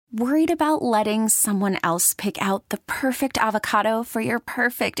Worried about letting someone else pick out the perfect avocado for your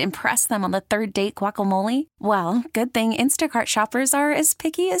perfect impress them on the third date guacamole? Well, good thing Instacart shoppers are as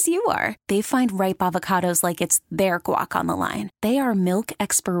picky as you are. They find ripe avocados like it's their guac on the line. They are milk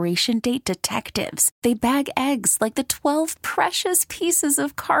expiration date detectives. They bag eggs like the 12 precious pieces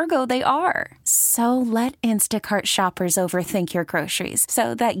of cargo they are. So let Instacart shoppers overthink your groceries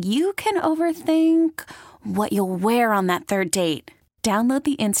so that you can overthink what you'll wear on that third date. Download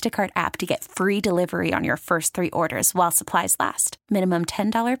the Instacart app to get free delivery on your first 3 orders while supplies last. Minimum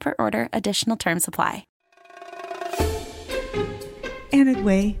 $10 per order. Additional terms apply. And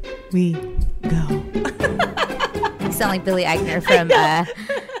away we go. You sound like Billy Eichner from,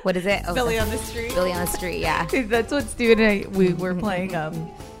 what is it? Oh, Billy on the Street. Billy on the Street, yeah. That's what Steven and I, we were playing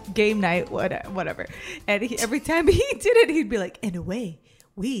game night, whatever. And every time he did it, he'd be like, and away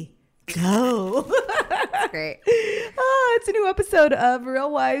we go. That's great. Oh, it's a new episode of Real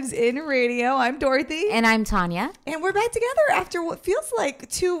Wives in Radio. I'm Dorothy. And I'm Tanya. And we're back together after what feels like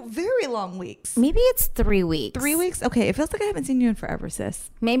 2 very long weeks. Maybe it's 3 weeks. 3 weeks? Okay, it feels like I haven't seen you in forever,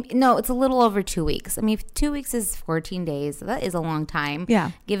 sis. Maybe no, it's a little over 2 weeks. I mean, 2 weeks is 14 days. So that is a long time.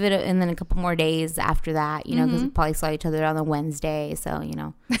 Yeah. Give it and then a couple more days after that, you know, because we probably saw each other on a Wednesday. So, you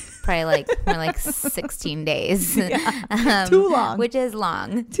know, probably more like 16 days. Yeah. Too long. Which is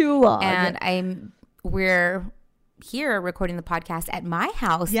long. Too long. And we're here recording the podcast at my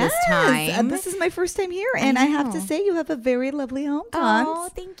house this time. This is my first time here, and I have to say you have a very lovely home, Tons. Oh,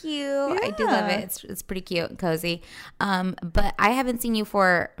 thank you. Yeah. I do love it. It's pretty cute and cozy. But I haven't seen you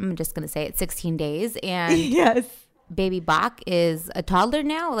for, I'm just going to say it, 16 days. And yes. Baby Bach is a toddler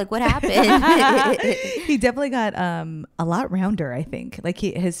now. Like, what happened? He definitely got a lot rounder, I think. Like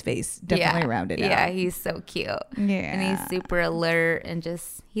his face definitely rounded out. Yeah, he's so cute. Yeah. And he's super alert and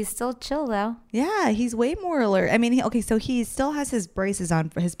he's still chill though. Yeah, he's way more alert. I mean, so he still has his braces on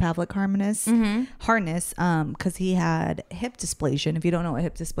for his Pavlik harness, because he had hip dysplasia. And if you don't know what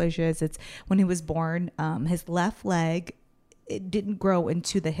hip dysplasia is, it's when he was born, his left leg, it didn't grow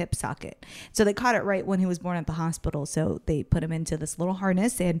into the hip socket. So they caught it right when he was born at the hospital. So they put him into this little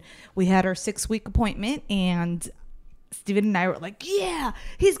harness, and we had our 6-week appointment, and Steven and I were like, yeah,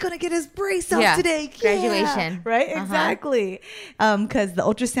 he's going to get his brace off today. Graduation. Yeah. Right? Exactly. Because the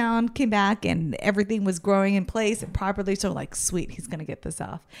ultrasound came back and everything was growing in place and properly. So like, sweet, he's going to get this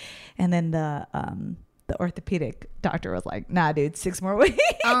off. And then the orthopedic doctor was like, nah, dude, 6 more weeks.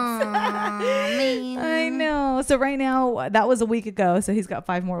 Man. I know. So right now, that was a week ago. So he's got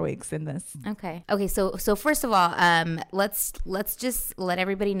 5 more weeks in this. Okay. So first of all, let's just let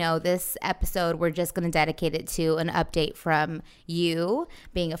everybody know this episode, we're just going to dedicate it to an update from you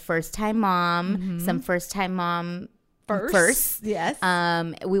being a first-time mom, some first-time mom first. Yes.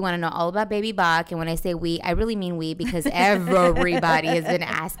 We want to know all about Baby Bach. And when I say we, I really mean we, because everybody has been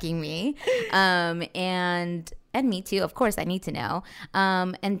asking me. And me too. Of course, I need to know.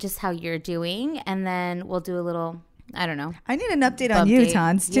 And just how you're doing. And then we'll do a little, I don't know. I need an update on you,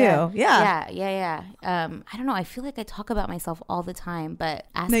 Tons, too. Yeah. I don't know. I feel like I talk about myself all the time, but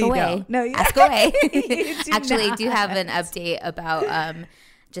ask No, you away. don't. No, you ask away. Actually, I do have an update about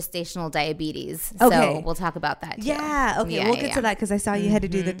gestational diabetes. Okay. So we'll talk about that too. Yeah. Okay. We'll get to that, because I saw you had to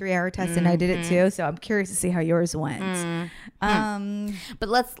do the 3-hour test, and I did it too. So I'm curious to see how yours went. But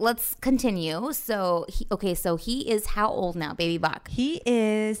let's continue. So he is how old now, Baby Bach? He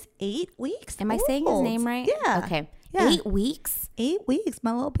is 8 weeks. Am I saying his name right? Yeah. Okay. Yeah. 8 weeks? 8 weeks.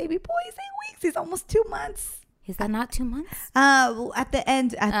 My little baby boy is 8 weeks. He's almost 2 months. Is that not 2 months? At the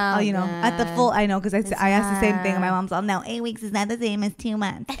end, at the full, I know, because I asked the same thing, and my mom's all, no, 8 weeks is not the same as 2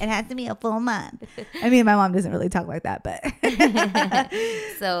 months. It has to be a full month. I mean, my mom doesn't really talk like that, but.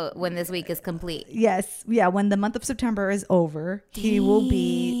 So when this week is complete. Yes. Yeah. When the month of September is over, he will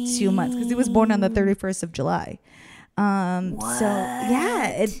be 2 months, because he was born on the 31st of July. So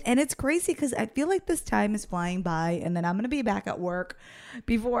yeah, and it's crazy, because I feel like this time is flying by, and then I'm going to be back at work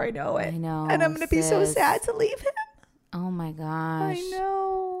before I know it. I know. And I'm going to be so sad to leave him. Oh my gosh. I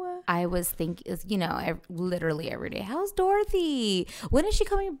know. I was thinking, literally every day, how's Dorothy? When is she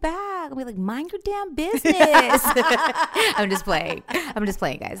coming back? I'll be like, mind your damn business. I'm just playing,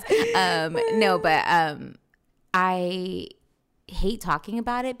 guys. No, but I hate talking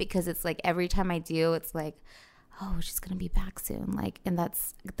about it, because it's like every time I do, it's like, oh, she's gonna be back soon, like, and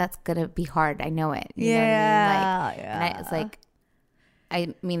that's gonna be hard. I know it. You know what I mean? Like, and it's like,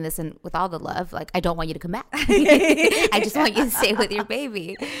 I mean this with all the love. Like, I don't want you to come back. I just want you to stay with your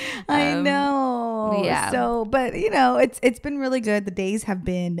baby. I know. Yeah. So, but you know, it's been really good. The days have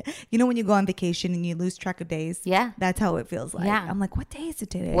been, you know, when you go on vacation and you lose track of days. Yeah. That's how it feels like. Yeah. I'm like, what day is it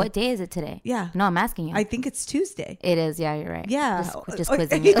today? What day is it today? Yeah. No, I'm asking you. I think it's Tuesday. It is. Yeah, you're right. Yeah. Just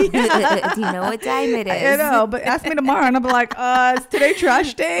quizzing you. Do you know what time it is? I know, but ask me tomorrow and I'll be like, is today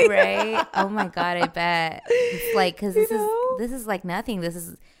trash day? Right. Oh my God, I bet. It's like, because this is like nothing. This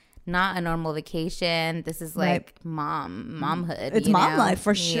is not a normal vacation. This is like momhood. It's mom life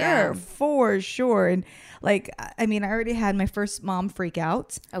for sure. And like, I mean, I already had my first mom freak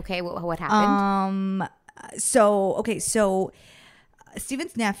out. Okay, what happened? So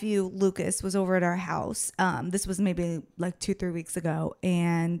Steven's nephew Lucas was over at our house. This was maybe like 2-3 weeks ago,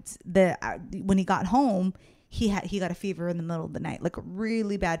 and when he got home, he got a fever in the middle of the night, like a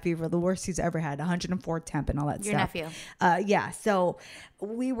really bad fever, the worst he's ever had, 104 temp and all that Your stuff. nephew. Yeah. So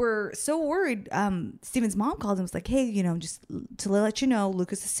we were so worried. Steven's mom called and was like, hey, you know, just to let you know,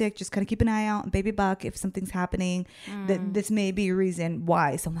 Lucas is sick. Just kind of keep an eye out on baby Buck. If something's happening, that this may be a reason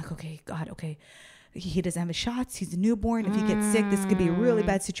why. So I'm like, okay, God, okay. He doesn't have his shots. He's a newborn. If he gets sick, this could be a really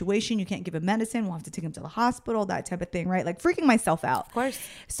bad situation. You can't give him medicine. We'll have to take him to the hospital, that type of thing, right? Like freaking myself out. Of course.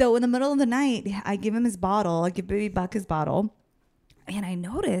 So in the middle of the night, I give him his bottle. I give baby Buck his bottle. And I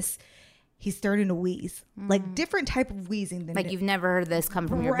notice he's starting to wheeze, like different type of wheezing than Like you've never heard this come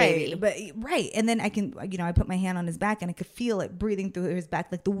from your baby. Right. And then I can, you know, I put my hand on his back and I could feel it breathing through his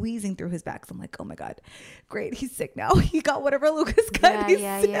back, like the wheezing through his back. So I'm like, oh my God, great. He's sick now. He got whatever Lucas got. He's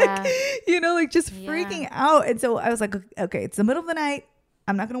sick. You know, like just freaking out. And so I was like, okay, it's the middle of the night.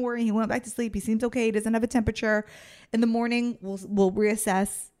 I'm not going to worry. He went back to sleep. He seems okay. He doesn't have a temperature. In the morning, we'll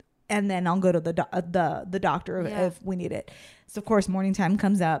reassess. And then I'll go to the doctor if we need it. So of course, morning time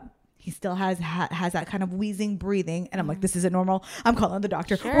comes up. He still has that kind of wheezing, breathing, and I'm like, this isn't normal. I'm calling the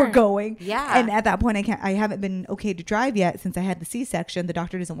doctor. Sure. We're going. Yeah. And at that point, I haven't been okay to drive yet since I had the C-section. The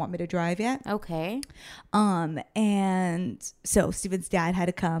doctor doesn't want me to drive yet. Okay. And so Steven's dad had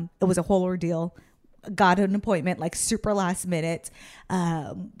to come. It was a whole ordeal. Got an appointment like super last minute.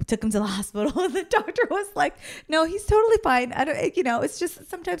 Took him to the hospital, and the doctor was like, "No, he's totally fine. I don't, you know, it's just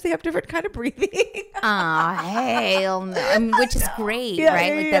sometimes they have different kind of breathing." Hell no! I mean, which is great,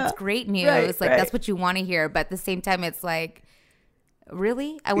 right? Like that's great news. Like that's what you want to hear. But at the same time, it's like,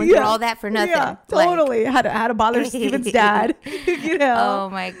 really? I went through all that for nothing. Yeah, totally. Had to bother Steven's dad. You know. Oh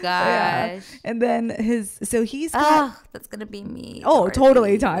my gosh. Yeah. And then he's got, that's gonna be me. Oh, Dorothy.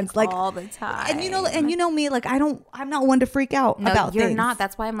 totally times. Like all the time. And you know me, like I'm not one to freak out about you're things. not.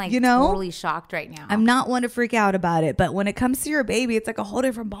 That's why I'm like totally shocked right now. I'm not one to freak out about it. But when it comes to your baby, it's like a whole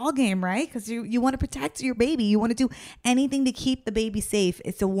different ball game, right? Because you want to protect your baby. You want to do anything to keep the baby safe.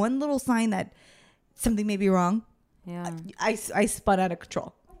 It's a one little sign that something may be wrong. Yeah. I spun out of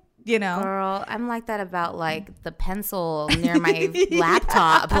control. You know, girl, I'm like that about like the pencil near my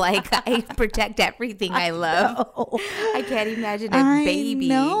laptop. Like I protect everything I love. I can't imagine a baby.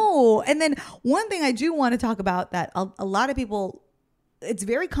 No. And then one thing I do want to talk about that a lot of people, it's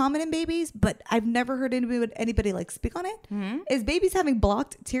very common in babies, but I've never heard anybody like speak on it. Is babies having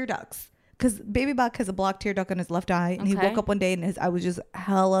blocked tear ducts. Because baby Buck has a blocked tear duct on his left eye, and he woke up one day and his eye was just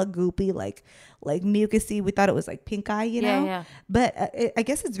hella goopy, like mucusy. We thought it was like pink eye, you know. Yeah. But I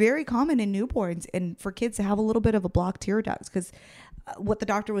guess it's very common in newborns and for kids to have a little bit of a blocked tear duct. Because what the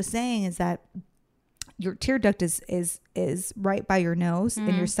doctor was saying is that your tear duct is right by your nose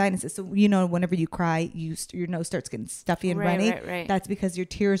and your sinuses. So you know, whenever you cry, your nose starts getting stuffy and runny. Right. That's because your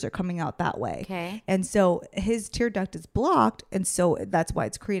tears are coming out that way. Okay. And so his tear duct is blocked, and so that's why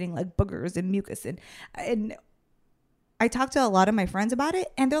it's creating like boogers and mucus. And I talked to a lot of my friends about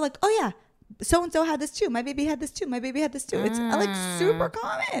it, and they're like, "Oh yeah, so and so had this too. My baby had this too. My baby had this too." It's like super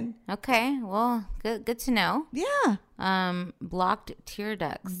common. Okay, well, good to know. Yeah. Blocked tear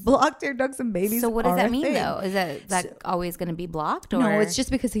ducts. Blocked tear ducts in babies. So what does that mean thing. though? Is that always going to be blocked? Or? No, it's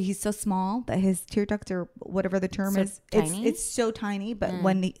just because he's so small that his tear ducts are whatever the term is. Tiny? It's so tiny, but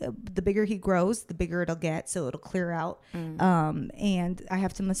when the bigger he grows, the bigger it'll get. So it'll clear out. And I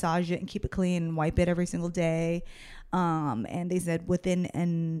have to massage it and keep it clean and wipe it every single day. And they said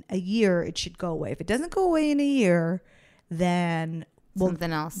within a year it should go away. If it doesn't go away in a year, then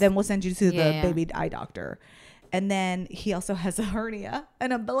something else. Then we'll send you to the baby eye doctor. And then he also has a hernia,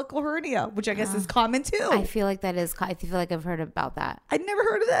 an umbilical hernia, which I guess is common too. I feel like that is. I feel like I've heard about that. I'd never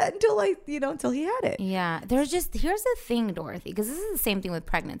heard of that until he had it. Yeah. Here's the thing, Dorothy, because this is the same thing with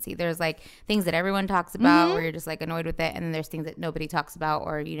pregnancy. There's like things that everyone talks about where you're just like annoyed with it. And then there's things that nobody talks about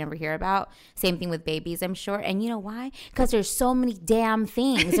or you never hear about. Same thing with babies, I'm sure. And you know why? Because there's so many damn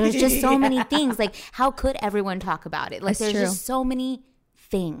things. There's just so many things. Like how could everyone talk about it? Like there's just so many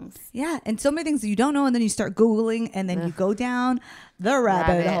things. Yeah, and so many things that you don't know, and then you start Googling, and then you go down the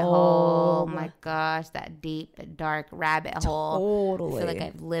rabbit hole. Oh my gosh, that deep, dark rabbit hole. Totally. I feel like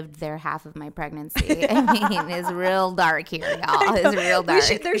I've lived there half of my pregnancy. I mean, it's real dark here, y'all. It's real dark.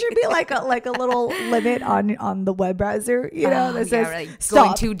 There should be like a little limit on the web browser, you know, that says really stop.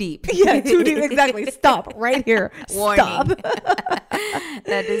 going too deep. Yeah, too deep. Exactly. Stop right here. Warning. Stop.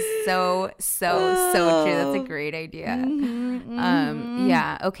 That is so true. That's a great idea.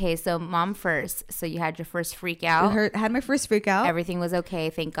 Yeah. Okay. So mom first. So you had your first freak out. Had my first freak out. Everything was okay.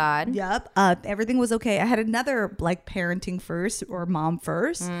 Thank God. Yep. Everything was okay. I had another like parenting first or mom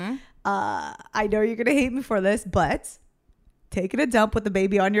first. I know you're gonna hate me for this, but taking a dump with the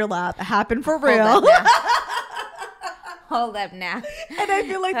baby on your lap happened for real. Hold up now. And I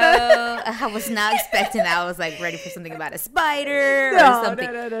feel like that. I was not expecting that. I was like ready for something about a spider or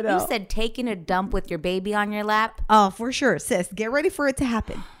something. No. You said taking a dump with your baby on your lap. Oh, for sure, sis. Get ready for it to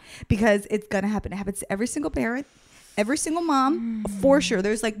happen because it's gonna happen. It happens to every single parent. Every single mom, for sure.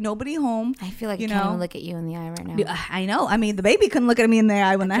 There's like nobody home. I feel like I can't even look at you in the eye right now. I know. I mean, the baby couldn't look at me in the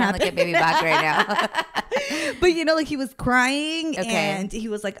eye when that happened. Look at baby Bach right now. But you know, like he was crying and he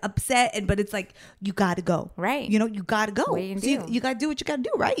was like upset, but it's like you gotta go, right? You know, you gotta go. What are you gonna do? You gotta do what you gotta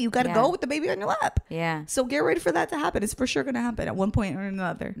do, right? You gotta go with the baby on your lap. Yeah. So get ready for that to happen. It's for sure gonna happen at one point or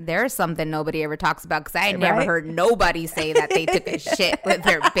another. There's something nobody ever talks about because I never heard nobody say that they took a shit with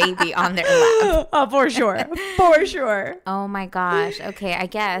their baby on their lap. Oh, for sure, for sure. Oh my gosh. Okay, I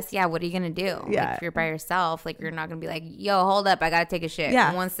guess. Yeah. What are you gonna do? Yeah. Like, if you're by yourself, like you're not gonna be like, "Yo, hold up, I gotta take a shit."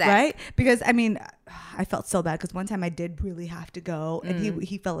 Yeah. 1 sec. Right? Because I mean, I felt so bad because one time I did really have to go, and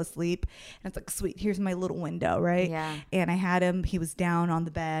he fell asleep, and it's like, sweet, here's my little window, right? Yeah. And I had him. He was down on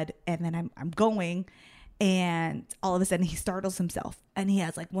the bed, and then I'm going. And all of a sudden he startles himself and he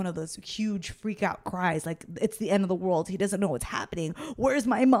has like one of those huge freak out cries. Like it's the end of the world. He doesn't know what's happening. Where's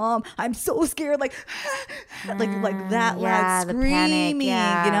my mom? I'm so scared. Like that loud screaming, you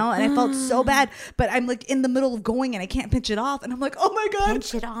know, and I felt so bad, but I'm like in the middle of going and I can't pinch it off. And I'm like, oh my God.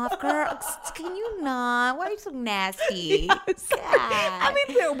 Pinch it off, girl. Can you not? Why are you so nasty? Yes. God. I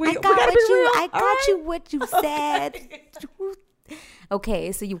mean, we got gotta be real. I got you what you said.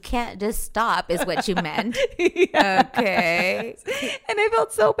 Okay, so you can't just stop is what you meant. Yeah. Okay. And I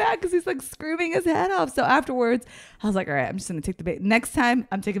felt so bad because he's like screaming his head off. So afterwards, I was like, all right, I'm just going to take the baby. Next time,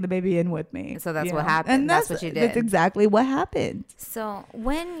 I'm taking the baby in with me. So that's what happened. And that's what you did. That's exactly what happened. So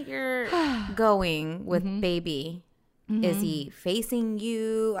when you're going with baby, is he facing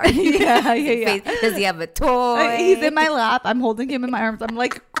you? Are you yeah. Does he have a toy? He's in my lap. I'm holding him in my arms. I'm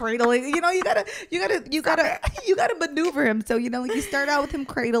like cradling. You know, you gotta maneuver him. So you know, you start out with him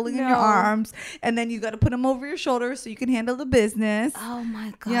cradling in your arms, and then you gotta put him over your shoulder so you can handle the business. Oh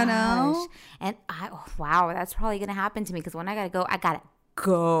my gosh! You know, and wow, that's probably gonna happen to me because when I gotta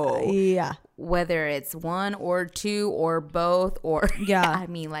go. Yeah. Whether it's one or two or both or I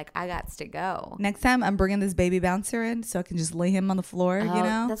mean, like I got to go. Next time I'm bringing this baby bouncer in so I can just lay him on the floor. You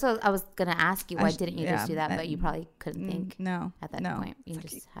know, that's what I was gonna ask you. Why didn't you just do that? But you probably couldn't think. No, at that point, you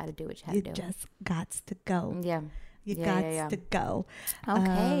just had to do what you had to do. You just got to go. Yeah. You got to go.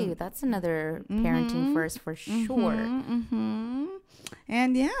 Okay, that's another parenting first for sure.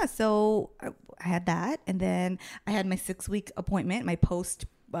 And yeah, so I had that, and then I had my 6-week appointment, my post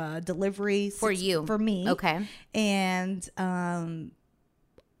delivery for me. Okay, and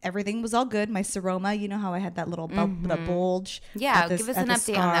everything was all good. My seroma, you know how I had that little the bulge. Yeah, give us an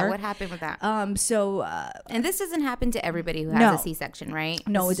update on that. What happened with that? And this doesn't happen to everybody who has a C-section, right?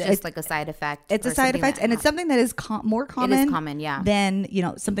 No, it's just like a side effect. It's a side effect, and it's something that is more common. It is common, yeah. Than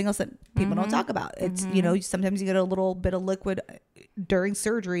something else that people don't talk about. It's sometimes you get a little bit of liquid during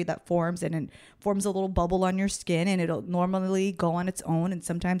surgery that forms, and it forms a little bubble on your skin, and it'll normally go on its own, and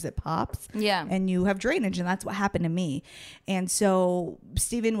sometimes it pops. Yeah, and you have drainage, and that's what happened to me. And so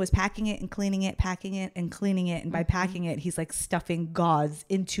Steven was packing it and cleaning it, packing it and cleaning it, and by packing it, he's like stuffing gauze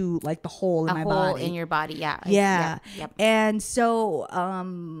into like the hole in my body. In your body, yeah. Yep. And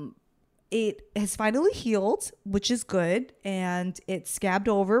so it has finally healed, which is good, and it's scabbed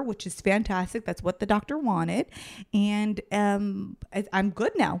over, which is fantastic. That's what the doctor wanted, and I'm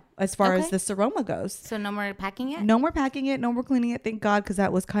good now as far as the seroma goes. So no more packing it? No more packing it. No more cleaning it. Thank God, because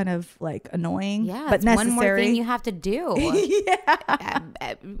that was kind of like annoying. Yeah, but necessary. One more thing you have to do. Yeah.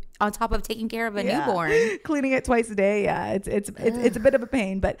 On top of taking care of a newborn, cleaning it twice a day. Yeah, it's a bit of a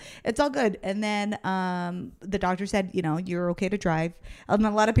pain, but it's all good. And then the doctor said, you're okay to drive. And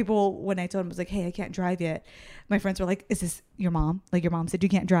a lot of people, when I told them, I was like, hey, I can't drive yet. My friends were like, is this your mom? Like, your mom said you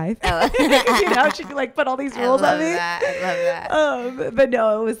can't drive. Oh. She like put all these rules on me. I love that. But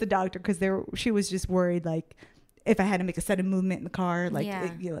no, it was the doctor, because she was just worried, like, if I had to make a sudden movement in the car, like, Yeah.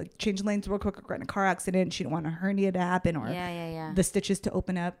 like change lanes real quick or get in a car accident. She didn't want a hernia to happen or the stitches to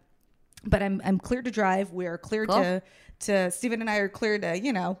open up. But I'm clear to drive. We are clear to Steven and I are clear to,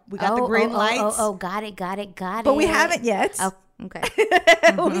 we got the green lights. Got it. But we haven't yet. Oh, okay.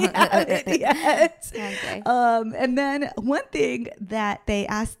 We haven't yet. Okay. And then one thing that they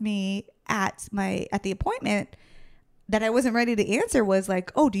asked me at the appointment that I wasn't ready to answer was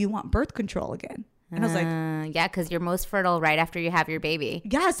like, oh, do you want birth control again? And I was like, yeah, because you're most fertile right after you have your baby.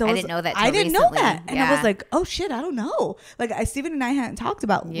 yeah. So I didn't know that. I didn't know recently. that. And I Yeah. was like, oh shit, I don't know. Like Steven and I hadn't talked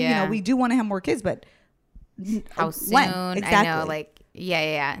about, Yeah. we do want to have more kids, but how soon? when? Exactly. I know, like,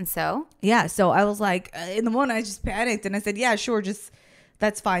 yeah. And so, yeah. So I was like, in the morning, I just panicked and I said, yeah, sure.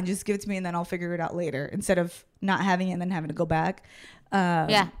 That's fine. Just give it to me and then I'll figure it out later instead of not having it and then having to go back.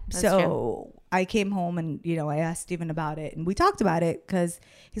 Yeah, that's so I came home and, I asked Steven about it and we talked about it because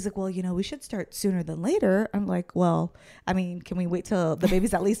he's like, well, we should start sooner than later. I'm like, well, I mean, can we wait till the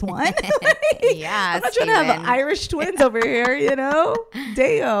baby's at least one? yeah, I'm not trying to have Irish twins over here,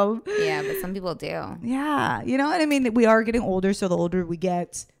 Damn. Yeah, but some people do. Yeah. You know what I mean? We are getting older. So the older we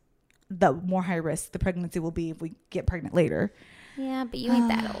get, the more high risk the pregnancy will be if we get pregnant later. Yeah, but you ain't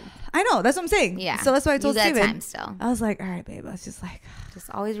that old. I know. That's what I'm saying. Yeah. So that's why I told you got Steven. time still. I was like, all right, babe. I was just like, Just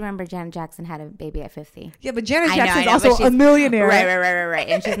always remember Janet Jackson had a baby at 50. yeah, but Janet I know, Jackson's but also she's- a millionaire. Right.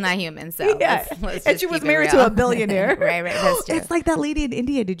 And she's not human, so Yeah. let's And just she was keep it married to real. a billionaire. right. That's true. It's like that lady in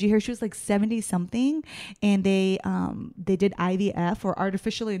India. Did you hear? She was like 70 something and they did IVF or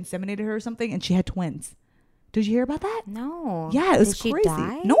artificially inseminated her or something and she had twins. Did you hear about that? No. Yeah, it was Did crazy. She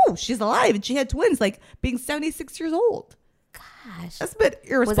die? No, she's alive and she had twins, like being 76 years old. Gosh. That's a bit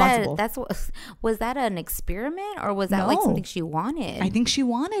irresponsible. Was that an experiment or was that like No. something she wanted? I think she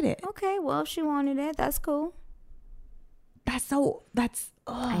wanted it. Okay, well, if she wanted it, that's cool.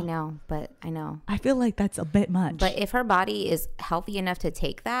 I know. I feel like that's a bit much. But if her body is healthy enough to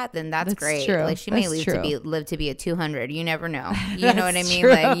take that, then that's great. true. Like she may That's live to be a 200. You never know. You know what I mean? true.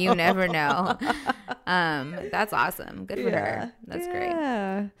 Like you never know. That's awesome. Good for her. That's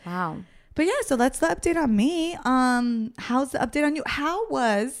great. Wow. But yeah, so that's the update on me. How's the update on you? How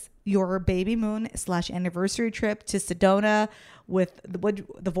was your baby moon / anniversary trip to Sedona with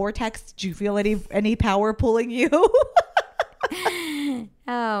the vortex? Did you feel any power pulling you?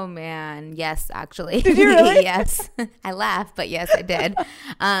 Oh man, yes, actually. Did you really? Yes. I laughed, but yes, I did.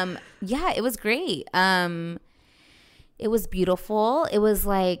 Yeah, it was great. It was beautiful. It was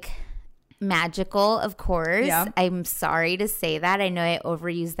like magical, of course. Yeah. I'm sorry to say that. I know I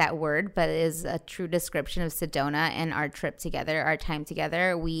overused that word, but it is a true description of Sedona and our trip together, our time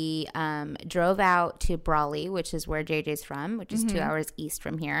together. We drove out to Brawley, which is where JJ's from, which is 2 hours east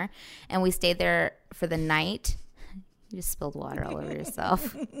from here. And we stayed there for the night. You just spilled water all over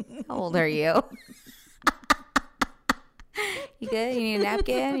yourself. How old are you? You good? You need a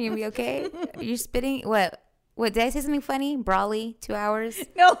napkin? You gonna be okay? Are you spitting? What? Did I say something funny? Brawley, 2 hours?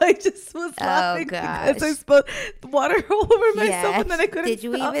 No, I just was laughing gosh. because I spilled water all over myself and then I couldn't Did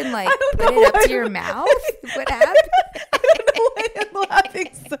you stop. even like I don't put know it up why to your I'm- mouth? What happened? I don't know why I'm laughing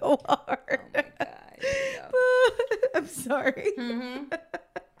so hard. Oh my God. I'm sorry.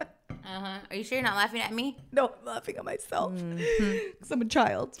 Are you sure you're not laughing at me? No, I'm laughing at myself because I'm a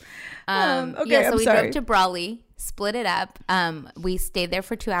child. Yeah, so we drove to Brawley, split it up. We stayed there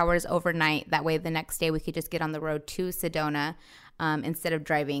for 2 hours overnight. That way the next day we could just get on the road to Sedona instead of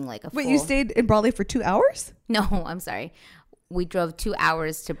driving like a full... Wait, you stayed in Brawley for 2 hours? No, I'm sorry. We drove 2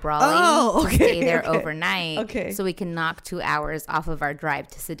 hours to Brawley to okay, stay there okay. overnight. Okay. So we can knock 2 hours off of our drive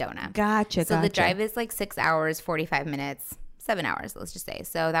to Sedona. Gotcha. So the drive is like 6 hours, 45 minutes, 7 hours, let's just say.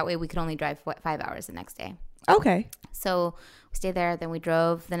 So that way we could only drive 5 hours the next day. Okay. So we stayed there. Then we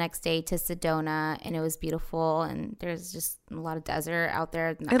drove the next day to Sedona, and it was beautiful. And there's just a lot of desert out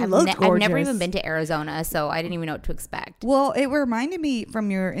there. It looked I've never gorgeous. even been to Arizona, so I didn't even know what to expect. Well, it reminded me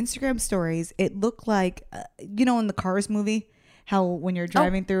from your Instagram stories. It looked like, in the Cars movie, how when you're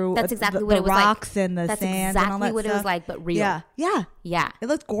driving through that's exactly the what it was like. rocks and the That's sand exactly and all that what stuff. it was like, but real. Yeah. Yeah. It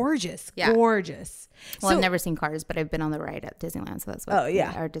looked gorgeous. Yeah. Gorgeous. Well, So- I've never seen Cars, but I've been on the ride at Disneyland, so that's what. Oh,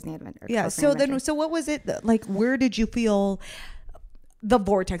 yeah. Or Disney Adventure. Yeah. So what was it like? Where did you feel the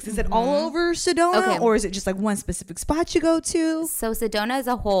vortex? Is it all over Sedona, Okay. or is it just like one specific spot you go to? So Sedona as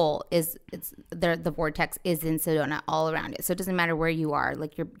a whole the vortex is in Sedona all around it. So it doesn't matter where you are,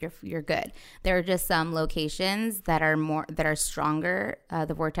 like you're good. There are just some locations that are stronger.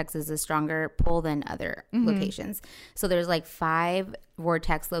 The vortex is a stronger pull than other locations. So there's like 5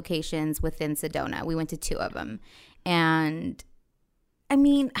 vortex locations within Sedona. We went to 2 of them, and I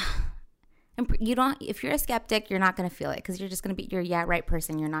mean. You don't. If you're a skeptic, you're not going to feel it because you're just going to be. You're right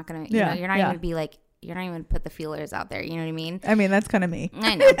person. You're not going to. You're not even going to be like you're not even put the feelers out there. You know what I mean? I mean, that's kind of me.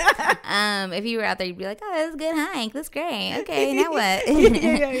 I know. If you were out there, you'd be like, oh, that's a good hike. That's great. Okay, now what?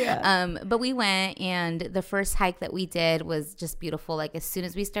 Yeah. But we went, and the first hike that we did was just beautiful. Like, as soon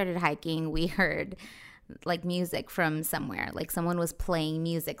as we started hiking, we heard like music from somewhere. Like, someone was playing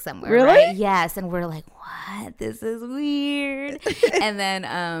music somewhere. Really? Right? Yes. And we're like, what? This is weird. And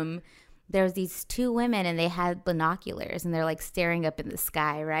then there's these two women, and they had binoculars, and they're like staring up in the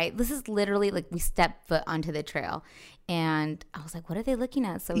sky, right? This is literally like we stepped foot onto the trail, and I was like, what are they looking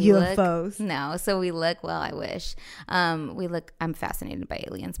at? So we UFOs. No. So we look, well, I wish. I'm fascinated by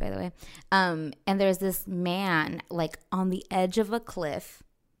aliens, by the way. And there's this man like on the edge of a cliff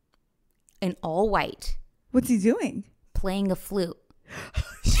in all white. What's he doing? Playing a flute.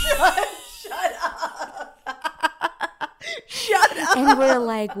 Shut up. And we're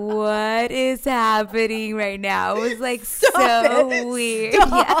like, what is happening right now? It was like so weird. Yeah.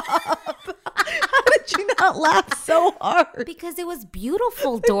 How did you not laugh so hard? Because it was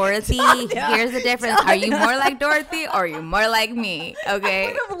beautiful, Dorothy. Here's the difference. Are you more like Dorothy or are you more like me? Okay. I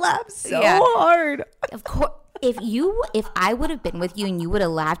would have laughed so hard. Of course. If I would have been with you and you would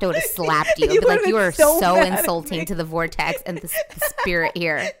have laughed, I would have slapped you. I'd be like, you are so insulting to the vortex and the spirit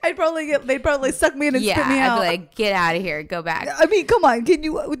here. They'd probably suck me in and spit me out. I'd be like, get out of here, go back. I mean, come on, can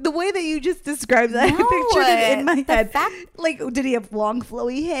you? The way that you just described that, I pictured it in my head. Like, did he have long,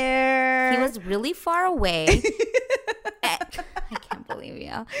 flowy hair? He was really far away. I can't believe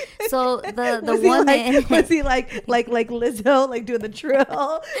you. So the woman was he like Lizzo, like doing the trill?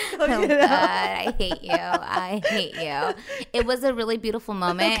 Oh God, I hate you. It was a really beautiful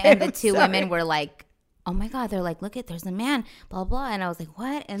moment, Okay, and the two women were like, oh my God, they're like, look at, there's a man, blah, blah. And I was like,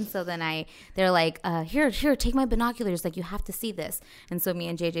 what? And so then they're like, here, take my binoculars. Like, you have to see this. And so me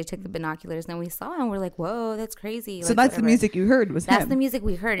and JJ took the binoculars, and we saw him. We're like, whoa, that's crazy. So like, that's whatever. the music you heard That's the music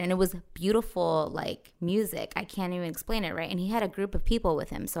we heard. And it was beautiful, like, music. I can't even explain it, right? And he had a group of people with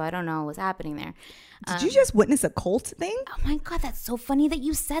him. So I don't know what was happening there. Did you just witness a cult thing? Oh my God, that's so funny that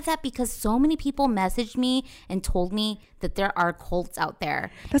you said that, because so many people messaged me and told me that there are cults out there.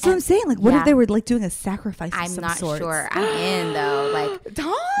 That's what I'm saying. Like, what if they were like doing a sacrifice of some sort? I'm not sure. I'm in though. Like,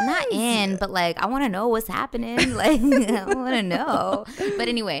 not in, but like, I want to know what's happening. Like, I want to know. But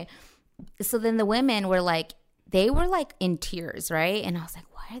anyway, so then the women were like, they were like in tears, right? And I was like,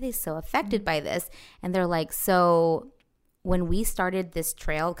 why are they so affected by this? And they're like, so when we started this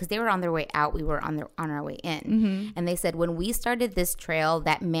trail, because they were on their way out, we were on our way in. Mm-hmm. And they said, when we started this trail,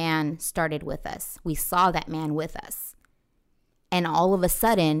 that man started with us. We saw that man with us. And all of a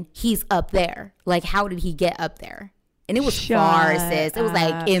sudden, he's up there. Like, how did he get up there? And it was far, sis. It was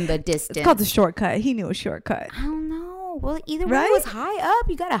like in the distance. It's called the shortcut. He knew a shortcut. I don't know. Well, either way, it was high up.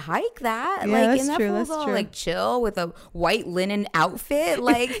 You got to hike that. Yeah, like, that's and that true. fool's That's all true. like chill with a white linen outfit.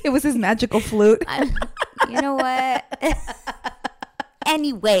 Like, It was his magical flute. you know what?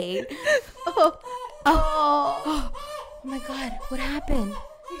 Anyway. Oh my God. What happened?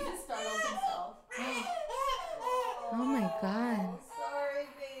 He just startled himself. Oh my God. Sorry,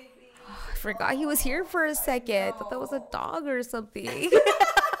 baby. I forgot he was here for a second. I thought that was a dog or something.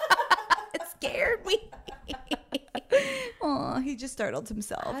 It scared me. Oh, he just startled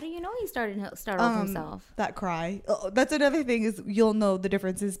himself. How do you know he startled himself? That cry. Oh, that's another thing is you'll know the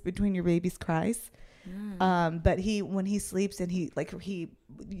differences between your baby's cries. But when he sleeps and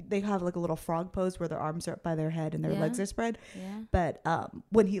they have like a little frog pose where their arms are up by their head and their legs are spread. Yeah. But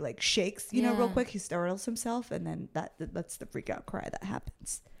when he like shakes, real quick, he startles himself, and then that's the freak out cry that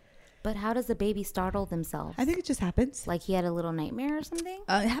happens. But how does the baby startle themselves? I think it just happens. Like he had a little nightmare or something?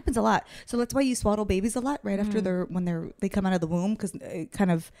 It happens a lot. So that's why you swaddle babies a lot right after they come out of the womb, because it kind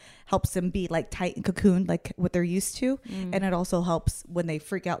of helps them be like tight and cocooned like what they're used to. And it also helps when they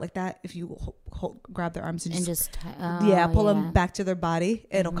freak out like that. If you grab their arms and just pull them back to their body,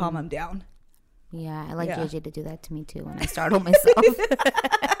 it'll calm them down. Yeah, I like JJ to do that to me too when I startle myself.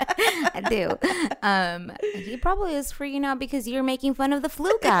 I do. He probably is freaking out because you're making fun of the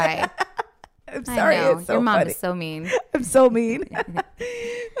flu guy. I'm sorry. It's so your mom funny. is so mean. I'm so mean.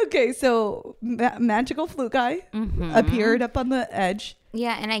 Okay, so magical flute guy appeared up on the edge.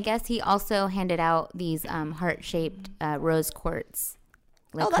 Yeah, and I guess he also handed out these heart-shaped rose quartz.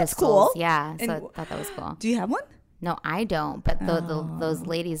 Like that's crystals. cool. Yeah, so And I thought that was cool. Do you have one? No, I don't, but those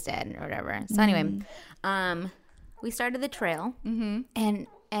ladies did or whatever. So anyway, we started the trail, and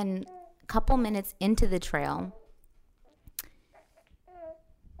a couple minutes into the trail,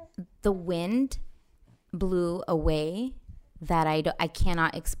 the wind blew away that I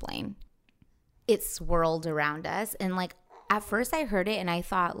cannot explain. It swirled around us, and like at first I heard it and I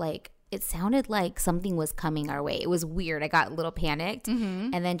thought like it sounded like something was coming our way. It was weird. I got a little panicked.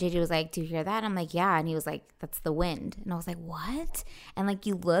 And then JJ was like, do you hear that? I'm like, yeah. And he was like, that's the wind. And I was like, what? And like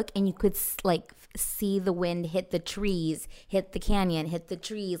you look and you could like see the wind hit the trees, hit the canyon, hit the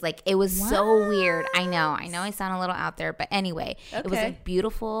trees. Like it was so weird. I know I sound a little out there, but anyway, it was a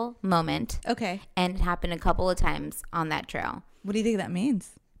beautiful moment. Okay. And it happened a couple of times on that trail. What do you think that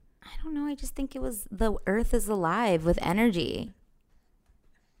means? I don't know. I just think it was the earth is alive with energy.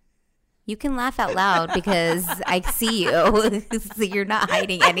 You can laugh out loud because I see you. So you're not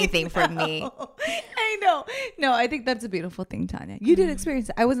hiding anything from me. I know. No, I think that's a beautiful thing, Tanya. You did experience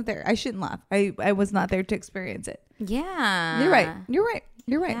it. I wasn't there. I shouldn't laugh. I was not there to experience it. Yeah. You're right.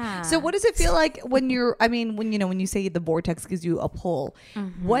 Yeah. So what does it feel like when when you say the vortex gives you a pull,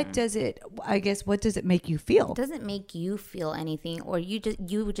 what does it make you feel? It doesn't make you feel anything, or you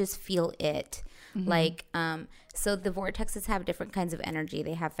just feel it. Like, so the vortexes have different kinds of energy.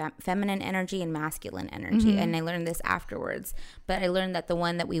 They have feminine energy and masculine energy. And I learned this afterwards, but I learned that the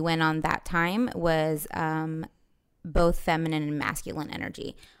one that we went on that time was both feminine and masculine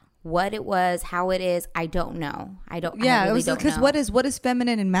energy. What it was, how it is, I don't know. I really don't know. What does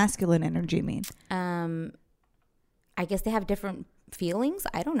feminine and masculine energy mean? I guess they have different feelings.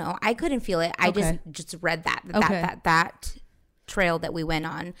 I don't know. I couldn't feel it. I just read that trail that we went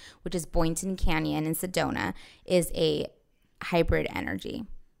on, which is Boynton Canyon in Sedona, is a hybrid energy.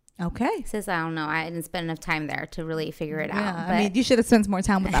 Okay. Says I don't know. I didn't spend enough time there to really figure it out. But I mean, you should have spent more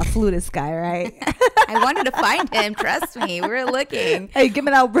time with that flutist guy, right? I wanted to find him. Trust me, we were looking. Hey, give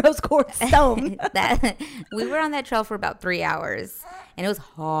me that rose quartz stone. We were on that trail for about 3 hours, and it was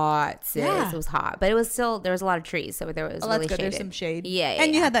hot. Sis. Yeah. It was hot, but it was still there was a lot of trees, so there was really shaded. There's some shade. Yeah,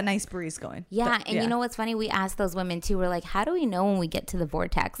 and you had that nice breeze going. Yeah, you know what's funny? We asked those women too. We're like, how do we know when we get to the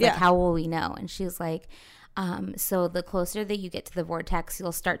vortex? Like, how will we know? And she was like, so the closer that you get to the vortex,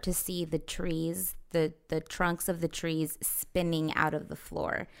 you'll start to see the trees, the trunks of the trees spinning out of the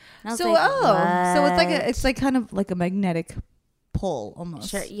floor. And I was so it's like kind of like a magnetic pull almost.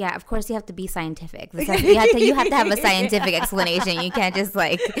 Sure. Yeah. Of course, you have to be scientific. You have to have a scientific explanation. You can't just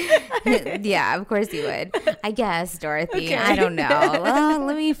like, yeah. Of course you would. I guess, Dorothy. Okay. I don't know. Well,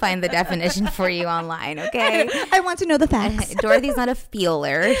 let me find the definition for you online. Okay. I want to know the facts. Dorothy's not a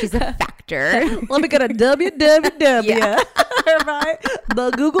feeler. She's a factor. Let me go to www. Yeah. Right.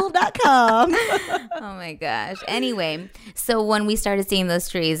 Thegoogle.com. Oh my gosh. Anyway, so when we started seeing those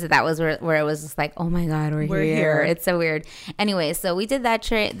trees, that was where it was just like, oh my God, we're here. It's so weird. Anyway, so we did that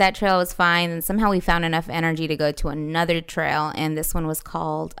trail. That trail was fine, and somehow we found enough energy to go to another trail, and this one was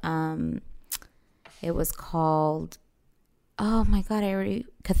called oh my God,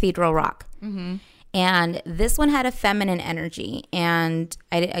 Cathedral Rock. Mm-hmm. And this one had a feminine energy, and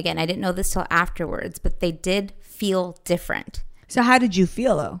I didn't know this till afterwards, but they did feel different. So how did you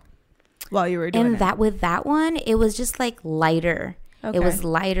feel though while you were doing it? With that one, it was just like lighter. Okay. It was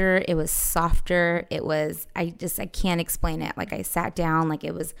lighter. It was softer. It was, I can't explain it. Like I sat down, like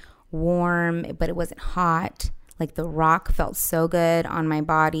it was warm, but it wasn't hot. Like the rock felt so good on my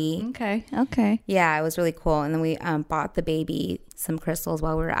body. Okay. Yeah, it was really cool. And then we bought the baby some crystals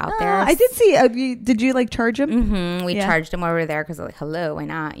while we were out there. I did see. Did you like charge them? Mm-hmm. We charged them while we were there because like, hello, why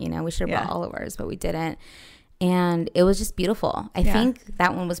not? You know, we should have bought all of ours, but we didn't. And it was just beautiful. I think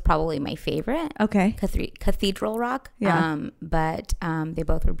that one was probably my favorite. Okay. Cathedral Rock. Yeah. But they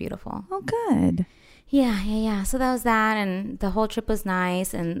both were beautiful. Oh, good. Yeah. So that was that. And the whole trip was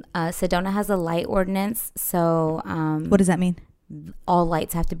nice. And Sedona has a light ordinance. So. What does that mean? All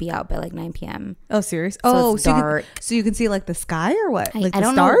lights have to be out by like 9 p.m. Oh, serious? So it's dark. So you can see like the sky or what? Like I the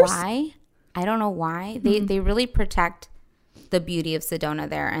don't stars? know why. I don't know why. They really protect the beauty of Sedona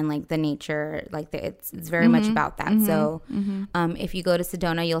there and like the nature, like it's very much about that. So if you go to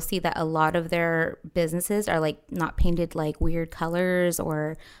Sedona, you'll see that a lot of their businesses are like not painted like weird colors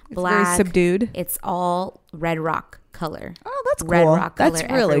or black. It's very subdued. It's all red rock color. Oh, that's cool. Red rock color. That's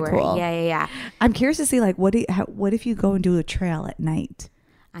really everywhere. cool. Yeah. I'm curious to see like what if you go and do a trail at night?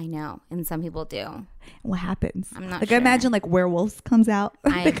 I know, and some people do. What happens? I'm not like sure. I imagine like werewolves comes out.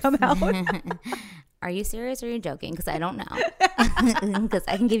 They come out. Are you serious or are you joking? Because I don't know. Because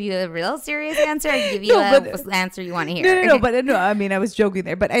I can give you a real serious answer. I can give you an answer you want to hear. No. I mean, I was joking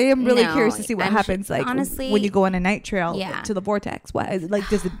there, but I am really curious to see what happens. Like honestly, when you go on a night trail to the vortex, what is it, like?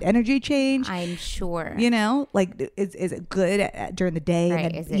 Does the energy change? I'm sure. You know, like is it good during the day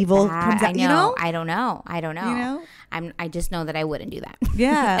right. and then evil comes out? I know. You know, I don't know. You know. I just know that I wouldn't do that.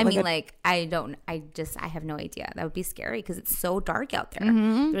 Yeah. I have no idea. That would be scary because it's so dark out there.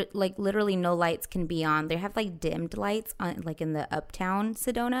 Mm-hmm. Like literally no lights can be on. They have like dimmed lights on, like in the uptown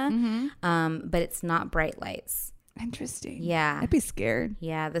Sedona, but it's not bright lights. Interesting. Yeah. I'd be scared.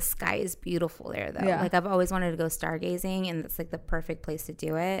 Yeah, the sky is beautiful there, though. Yeah. Like, I've always wanted to go stargazing, and it's like the perfect place to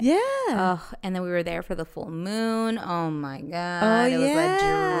do it. Yeah. Oh, and then we were there for the full moon. Oh my god, it was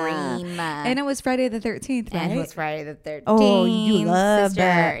a dream. And it was Friday the 13th, right? And it was Friday the 13th. Oh, you love sister.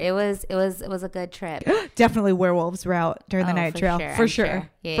 that. It was a good trip. Definitely werewolves were out during the night trail. For I'm sure.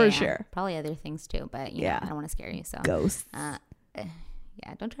 Yeah, For yeah. sure. Probably other things too, but you know, I don't want to scare you. So Ghosts.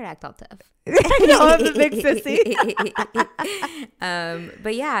 Yeah, don't try to act all tough. I know, I'm a big sissy.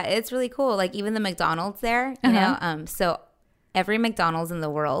 But yeah, it's really cool. Like even the McDonald's there, you know. So every McDonald's in the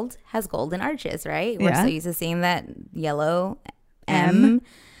world has golden arches, right? We're so used to seeing that yellow M.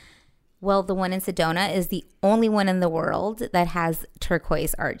 Well, the one in Sedona is the only one in the world that has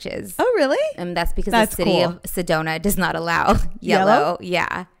turquoise arches. Oh, really? And that's because the city of Sedona does not allow yellow.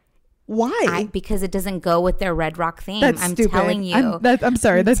 Yeah. Why? Because it doesn't go with their Red Rock theme. I'm stupid. Telling you. I'm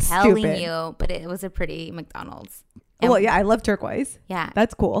sorry. That's telling stupid. you, but it was a pretty McDonald's. Well, yeah, I love turquoise. Yeah.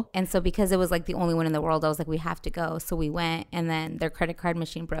 That's cool. And so because it was like the only one in the world, I was like, we have to go. So we went, and then their credit card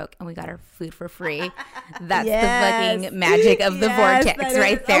machine broke, and we got our food for free. That's the fucking magic of the vortex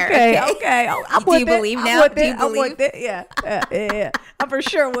right there. Okay. Do you believe now? Do you believe? I'm with it. Yeah. I'm for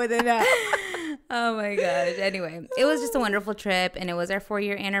sure with it now. Oh my gosh. Anyway, it was just a wonderful trip, and it was our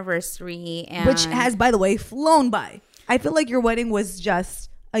 4-year anniversary. And which has, by the way, flown by. I feel like your wedding was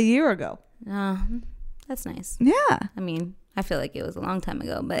just a year ago. That's nice. Yeah. I mean, I feel like it was a long time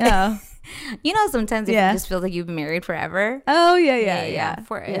ago, but Yeah. you know, sometimes it just feels like you've been married forever. Oh, yeah.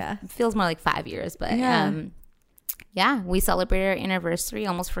 It feels more like 5 years, but yeah. We celebrated our anniversary.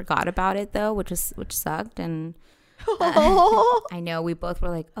 Almost forgot about it though, which sucked. And I know we both were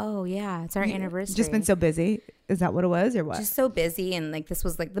like, oh yeah, it's our anniversary. Just been so busy. Is that what it was, or what? Just so busy, and like this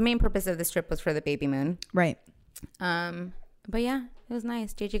was like the main purpose of this trip was for the baby moon. Right. But yeah, it was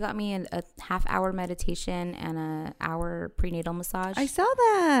nice. JJ got me a half-hour meditation and an hour prenatal massage. I saw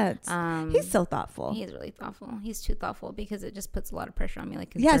that. He's so thoughtful. He's really thoughtful. He's too thoughtful because it just puts a lot of pressure on me.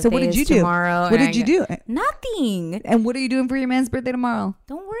 Like, so what did you do? Tomorrow, what did you do? Nothing. And what are you doing for your man's birthday tomorrow?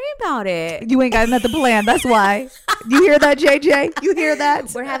 Don't worry about it. You ain't got nothing planned. That's why. You hear that, JJ? You hear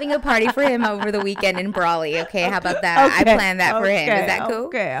that? We're having a party for him over the weekend in Brawley. Okay, how about that? I planned that for him. Is that cool?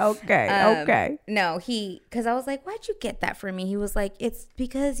 Okay. No, because I was like, why'd you get that for me? He was like, it's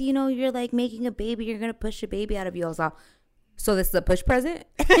because, you know, you're like making a baby. You're going to push a baby out of you. I was like, so this is a push present?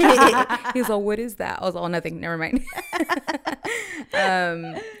 He was like, what is that? I was all nothing. Never mind.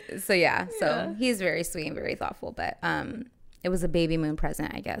 So he's very sweet and very thoughtful. But it was a baby moon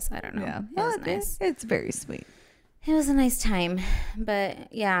present, I guess. I don't know. Yeah. It was nice. It's very sweet. It was a nice time.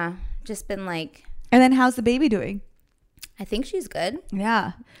 But yeah, just been like. And then how's the baby doing? I think she's good.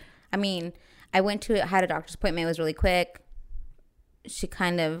 Yeah. I mean, I had a doctor's appointment. It was really quick. She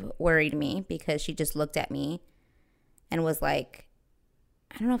kind of worried me because she just looked at me and was like,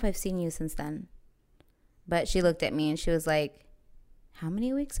 I don't know if I've seen you since then. But she looked at me and she was like, how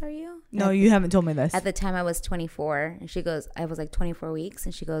many weeks are you? No, you haven't told me this. At the time I was 24. And she goes, I was like 24 weeks.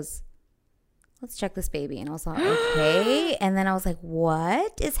 And she goes, let's check this baby. And I was like, okay. And then I was like,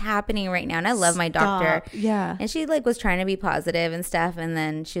 what is happening right now? And I love my doctor. Yeah. And she like was trying to be positive and stuff. And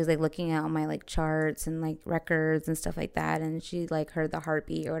then she was like looking at all my like charts and like records and stuff like that. And she like heard the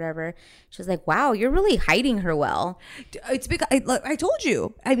heartbeat or whatever. She was like, wow, you're really hiding her well. It's because I told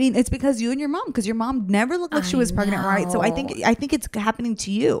you. I mean, it's because you and your mom, because your mom never looked like she was pregnant, right? So I think it's happening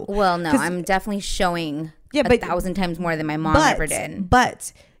to you. Well, no, I'm definitely showing 1,000 times more than my mom ever did.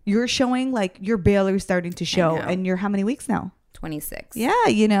 But you're showing like you're barely starting to show, and you're how many weeks now? 26. Yeah,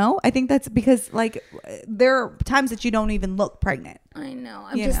 you know, I think that's because like there are times that you don't even look pregnant. I know.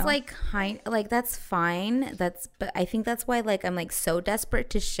 I'm just like that's fine. But I think that's why like I'm like so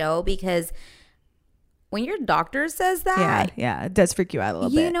desperate to show, because when your doctor says that, yeah, it does freak you out a little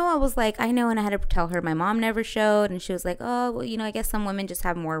bit. You know, I was like, I know, and I had to tell her my mom never showed, and she was like, oh, well, you know, I guess some women just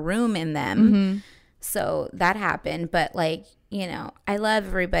have more room in them. Mm-hmm. So that happened, but like, you know, I love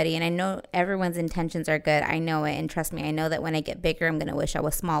everybody and I know everyone's intentions are good. I know it. And trust me, I know that when I get bigger, I'm going to wish I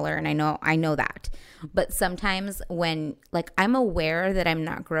was smaller. And I know that. But sometimes when like I'm aware that I'm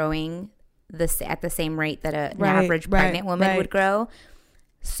not growing at the same rate that an average pregnant woman would grow.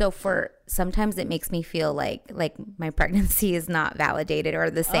 So sometimes it makes me feel like my pregnancy is not validated or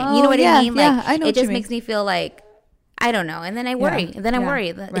the same. You know what I mean? Like I know it just makes me feel like, I don't know. And then I worry. And then I'm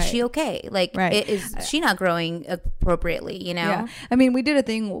worried. Is she okay? Like, is she not growing appropriately, you know? Yeah. I mean, we did a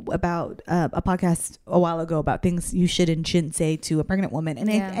thing about a podcast a while ago about things you should and shouldn't say to a pregnant woman. And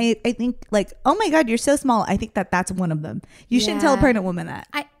I think like, oh my God, you're so small. I think that's one of them. You shouldn't tell a pregnant woman that.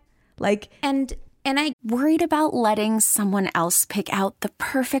 And And I Worried about letting someone else pick out the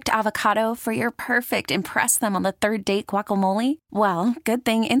perfect avocado for your perfect impress them on the third date guacamole? Well, good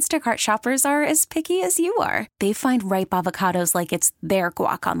thing Instacart shoppers are as picky as you are. They find ripe avocados like it's their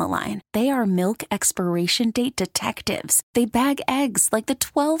guac on the line. They are milk expiration date detectives. They bag eggs like the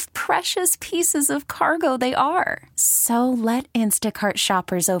 12 precious pieces of cargo they are. So let Instacart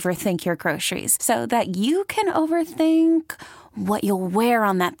shoppers overthink your groceries so that you can overthink what you'll wear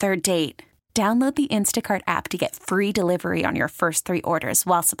on that third date. Download the Instacart app to get free delivery on your first 3 orders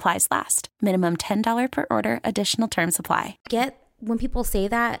while supplies last. Minimum $10 per order. Additional terms apply. get when people say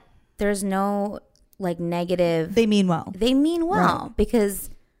that, there's no like negative. They mean well. They mean well Right. because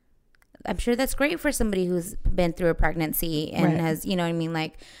I'm sure that's great for somebody who's been through a pregnancy and Right. has, you know what I mean?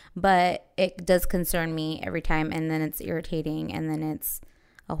 Like, but it does concern me every time. And then it's irritating. And then it's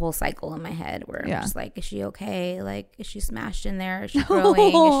a whole cycle in my head where Yeah. I'm just like, is she okay? Like, is she smashed in there? Is she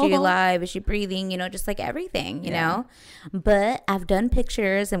growing? Is she alive? Is she breathing? You know, just like everything, you know? But I've done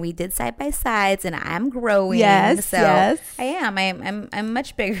pictures and we did side by sides and I'm growing. Yes, So yes. I am. I'm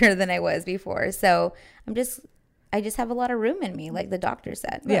much bigger than I was before. So I just have a lot of room in me, like the doctor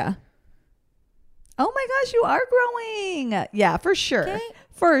said. Yeah. Oh my gosh, you are growing. Yeah, for sure. Okay.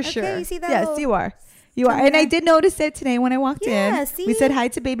 For sure. you see that Yes, little- you are. You are. And I did notice it today when I walked Yeah, in. see? We said hi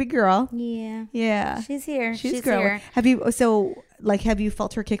to baby girl. Yeah. Yeah. She's here. She's She's growing. here. Have you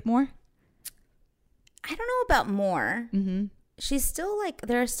felt her kick more? I don't know about more. Mm-hmm. She's still like,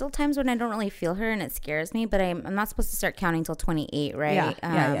 there are still times when I don't really feel her and it scares me, but I'm not supposed to start counting till 28, right?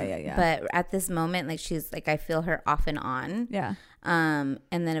 Yeah. But at this moment, like she's like, I feel her off and on. Yeah. And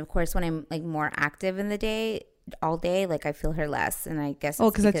then of course when I'm like more active in the day, all day, like I feel her less. And I guess Oh,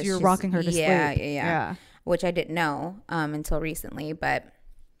 it's because you're she's- rocking her to yeah, sleep. Yeah. Which I didn't know until recently, but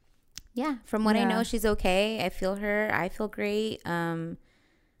yeah, from what I know, she's okay. I feel her. I feel great.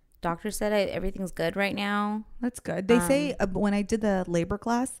 Doctor said everything's good right now. That's good. They say when I did the labor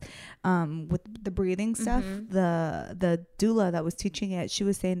class with the breathing stuff, the doula that was teaching it, she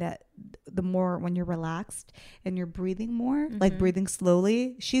was saying that the more when you're relaxed and you're breathing more, like breathing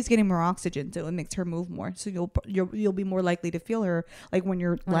slowly, she's getting more oxygen, so it makes her move more. So you'll be more likely to feel her like when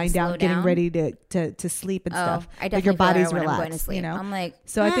you're When I lying down, slow getting down? ready to sleep and stuff. I definitely like your feel her body's when relaxed. I'm going to sleep. You know, I'm like,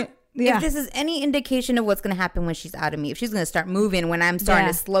 so I think. Yeah. If this is any indication of what's going to happen when she's out of me, if she's going to start moving when I'm starting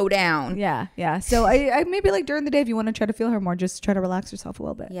to slow down. Yeah. So I maybe like during the day, if you want to try to feel her more, just try to relax yourself a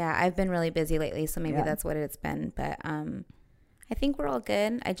little bit. Yeah, I've been really busy lately, so maybe that's what it's been. But I think we're all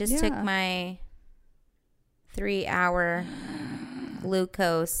good. I just took my 3-hour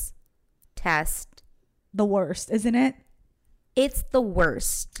glucose test. The worst, isn't it? It's the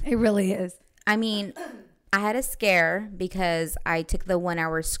worst. It really is. I mean, I had a scare because I took the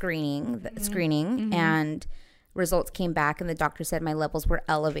 1-hour screening and results came back and the doctor said my levels were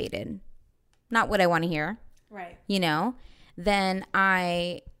elevated. Not what I want to hear. Right. You know? Then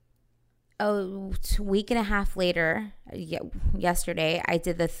a week and a half later, yesterday, I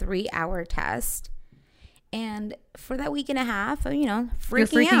did the 3-hour test. And for that week and a half, you know, You're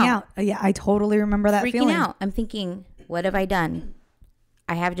freaking out. Yeah, I totally remember that feeling. out. I'm thinking, what have I done?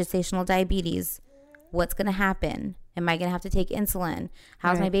 I have gestational diabetes. What's going to happen? Am I going to have to take insulin?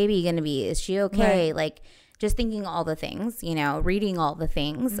 How's my baby going to be? Is she okay? Right. Like just thinking all the things, you know, reading all the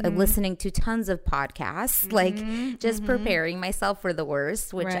things, listening to tons of podcasts, like just preparing myself for the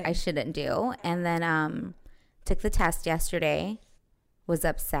worst, which I shouldn't do. And then took the test yesterday, was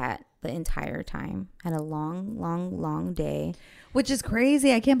upset the entire time. Had a long day. Which is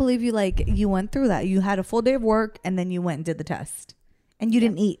crazy. I can't believe you went through that. You had a full day of work and then you went and did the test. And you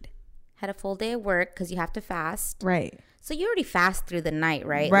didn't eat. Had a full day of work because you have to fast. Right. So you already fast through the night,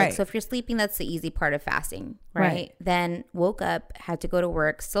 right? Right. Like, so if you're sleeping, that's the easy part of fasting, right? Then woke up, had to go to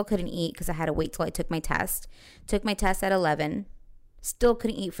work, still couldn't eat because I had to wait till I took my test. Took my test at 11, still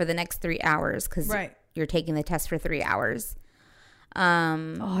couldn't eat for the next 3 hours because you're taking the test for 3 hours.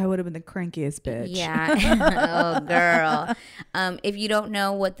 I would have been the crankiest bitch. Yeah. Oh, girl. If you don't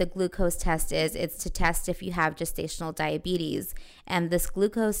know what the glucose test is, it's to test if you have gestational diabetes. And this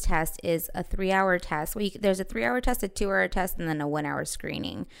glucose test is a 3-hour test. Well, there's a 3-hour test, a 2-hour test, and then a 1-hour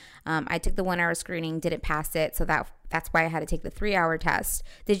screening. I took the 1-hour screening, didn't pass it. So that's why I had to take the 3-hour test.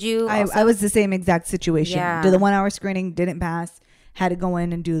 Did you? I was the same exact situation. Yeah. Did the 1-hour screening, didn't pass. Had to go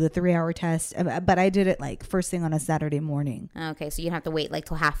in and do the 3-hour test. But I did it like first thing on a Saturday morning. Okay, so you have to wait like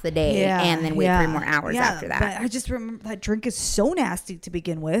till half the day and then wait 3 more hours after that. But I just remember that drink is so nasty to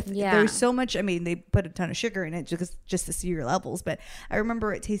begin with. Yeah. There's so much. I mean, they put a ton of sugar in it just to see your levels. But I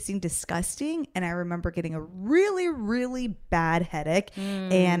remember it tasting disgusting. And I remember getting a really, really bad headache.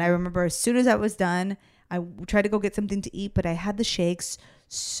 And I remember as soon as I was done, I tried to go get something to eat. But I had the shakes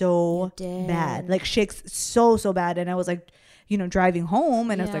so bad, like shakes so bad. And I was like, you know, driving home,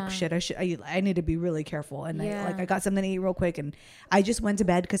 and I was like, shit, I need to be really careful. And I got something to eat real quick, and I just went to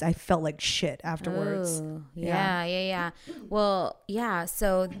bed because I felt like shit afterwards. Ooh, yeah. Well, yeah.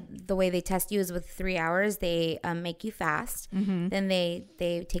 So the way they test you is with 3 hours. They make you fast. Then they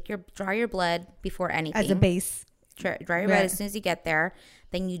draw your blood before anything As a base. Draw your blood as soon as you get there.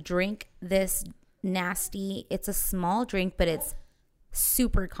 Then you drink this nasty. It's a small drink, but it's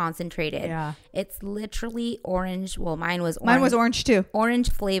super concentrated. Yeah. It's literally orange. Well, mine was orange too. Orange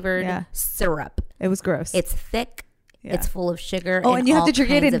flavored syrup. It was gross. It's thick. Yeah. It's full of sugar. Oh, and you have to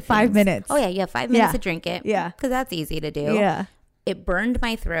drink it in 5 minutes. Oh, yeah. You have 5 minutes to drink it. Yeah. Because that's easy to do. Yeah. It burned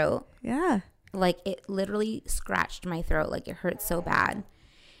my throat. Yeah. Like, it literally scratched my throat. Like, it hurt so bad.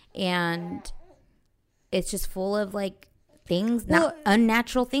 And it's just full of, like, things, not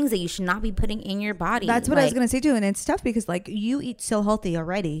unnatural things that you should not be putting in your body. That's what I was gonna say too. And it's tough because like you eat so healthy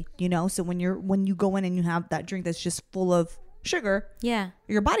already, you know, so when you go in and you have that drink that's just full of sugar,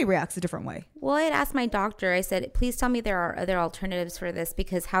 your body reacts a different way. Well, I had asked my doctor, I said, please tell me there are other alternatives for this,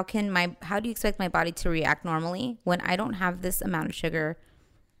 because how do you expect my body to react normally when I don't have this amount of sugar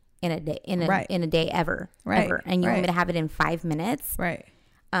in a day in a day ever, and you want me to have it in 5 minutes,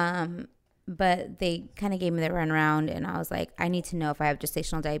 But they kind of gave me the runaround, and I was like, I need to know if I have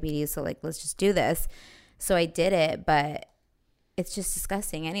gestational diabetes. So, like, let's just do this. So I did it, but it's just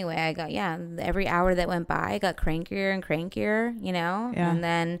disgusting. Anyway, I got, every hour that went by, I got crankier and crankier, you know? Yeah. And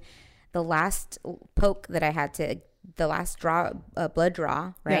then the last poke that I had to, the last blood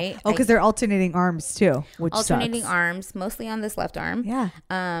draw, right? Yeah. Oh, because they're alternating arms too, which alternating sucks. Arms, mostly on this left arm. Yeah.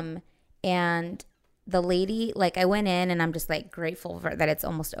 And the lady, like, I went in and I'm just like grateful for that it's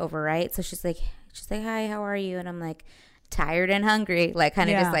almost over, right? So she's like, hi, how are you? And I'm like, tired and hungry, like kind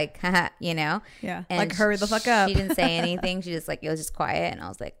of just like, you know? Yeah. And like, hurry the fuck up. She didn't say anything. She just like, it was just quiet. And I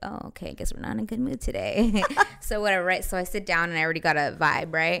was like, oh, okay, I guess we're not in a good mood today. So whatever, right? So I sit down and I already got a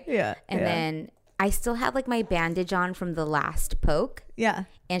vibe, right? Yeah. And then I still had like my bandage on from the last poke. Yeah.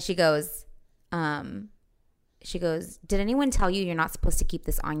 And she goes, did anyone tell you you're not supposed to keep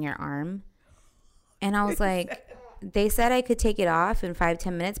this on your arm? And I was like, they said I could take it off in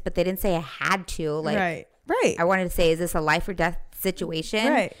 5-10 minutes, but they didn't say I had to. Like, right. I wanted to say, is this a life or death situation?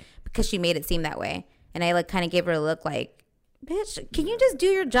 Right. Because she made it seem that way. And I like kind of gave her a look like, bitch, can you just do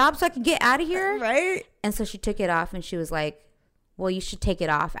your job so I can get out of here? Right. And so she took it off and she was like, well, you should take it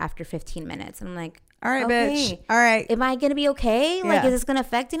off after 15 minutes. And I'm like, all right, okay. bitch. All right. Am I going to be okay? Like, is this going to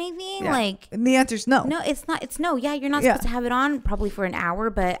affect anything? Yeah. Like, and the answer's no. No, it's not. It's no. Yeah, you're not supposed to have it on probably for an hour,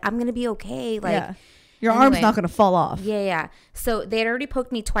 but I'm going to be okay. Like, your arm's not going to fall off. Yeah. So they had already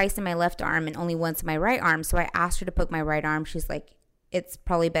poked me twice in my left arm and only once in my right arm. So I asked her to poke my right arm. She's like, it's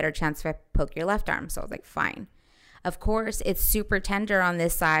probably a better chance if I poke your left arm. So I was like, fine. Of course, it's super tender on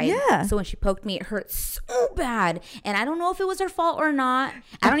this side. Yeah. So when she poked me, it hurt so bad. And I don't know if it was her fault or not.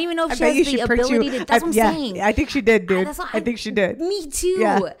 I don't even know if she has the ability to. That's what I'm saying. I think she did, dude. I think she did. Me too.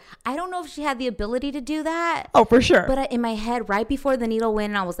 Yeah. I don't know if she had the ability to do that. Oh, for sure. But in my head, right before the needle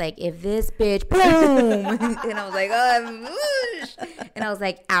went, I was like, if this bitch, boom. And I was like, oh, and I was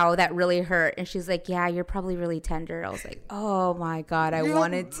like, ow, that really hurt. And she's like, yeah, you're probably really tender. I was like, oh my God, I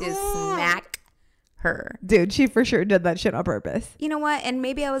wanted to smack her. Dude, she for sure did that shit on purpose. You know what? And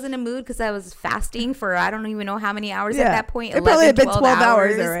maybe I was in a mood because I was fasting for I don't even know how many hours at that point. It probably had been 12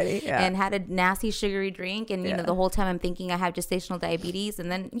 hours already. Yeah. And had a nasty sugary drink. And, you know, the whole time I'm thinking I have gestational diabetes.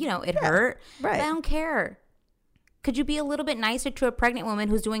 And then, you know, it hurt. Right. But I don't care. Could you be a little bit nicer to a pregnant woman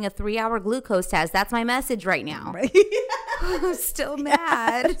who's doing a 3-hour glucose test? That's my message right now. Right. I'm still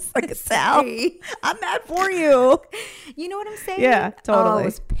mad. Like, Sal, I'm mad for you. You know what I'm saying? Yeah, totally. Oh, I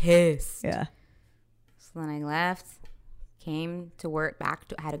was pissed. Yeah. So then I left, came to work,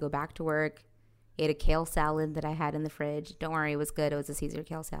 had to go back to work, ate a kale salad that I had in the fridge. Don't worry, it was good. It was a Caesar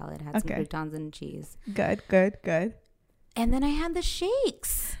kale salad. It had some croutons and cheese. Good. And then I had the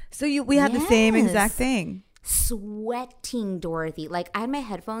shakes. So we had the same exact thing. Sweating, Dorothy. Like, I had my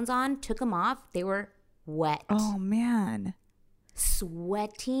headphones on, took them off. They were wet. Oh, man.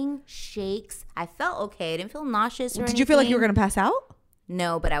 Sweating, shakes. I felt okay. I didn't feel nauseous or anything. Did you feel like you were going to pass out?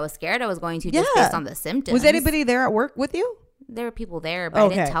 No, but I was scared I was going to just based on the symptoms. Was anybody there at work with you? There were people there, but I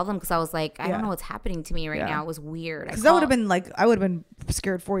didn't tell them because I was like, I don't know what's happening to me right now. It was weird. Because that would have been like, I would have been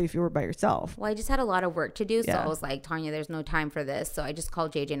scared for you if you were by yourself. Well, I just had a lot of work to do. So I was like, Tanya, there's no time for this. So I just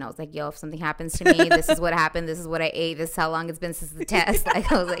called JJ and I was like, yo, if something happens to me, this is what happened. This is what I ate. This is how long it's been since the test.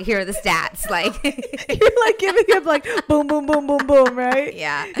 Like, I was like, here are the stats. Like, you're like giving him like boom, boom, boom, boom, boom, right?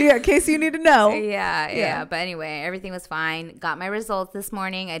 Yeah. Yeah, in case you need to know. Yeah. But anyway, everything was fine. Got my results this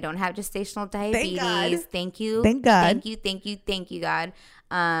morning. I don't have gestational diabetes. Thank you. Thank God. Thank thank you, God.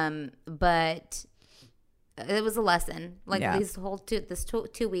 But it was a lesson. Like these whole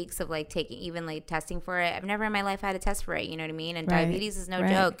 2 weeks of like taking, even like testing for it. I've never in my life had a test for it. You know what I mean? And diabetes is no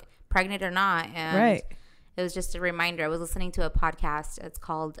joke, pregnant or not. And it was just a reminder. I was listening to a podcast. It's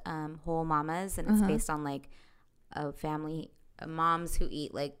called Whole Mamas, and it's based on like a family moms who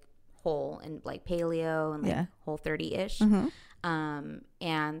eat like whole and like paleo and like whole 30-ish.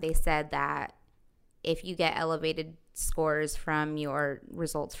 And they said that if you get elevated scores from your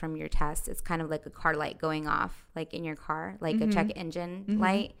results from your test, it's kind of like a car light going off, like in your car, like a check engine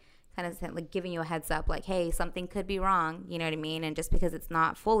light, kind of like giving you a heads up, like, hey, something could be wrong. You know what I mean? And just because it's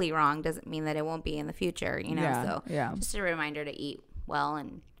not fully wrong doesn't mean that it won't be in the future. You know, so just a reminder to eat well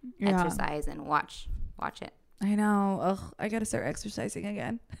and exercise and watch it. I know. Ugh, I gotta start exercising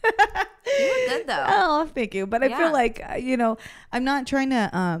again. You look good though. Oh, thank you. But I feel like I'm not trying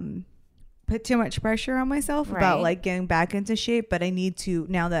to put too much pressure on myself about like getting back into shape. But I need to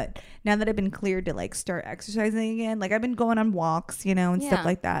now that I've been cleared to like start exercising again. Like I've been going on walks, and stuff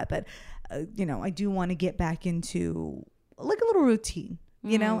like that. But I do want to get back into like a little routine.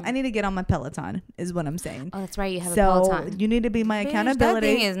 I need to get on my Peloton is what I'm saying. Oh, that's right. You have a Peloton. You need to be my accountability.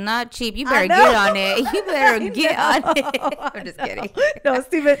 That thing is not cheap. You better get on it. You better get on it. I'm just kidding. No,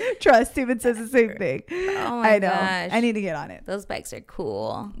 Steven says the same thing. Oh my gosh. I need to get on it. Those bikes are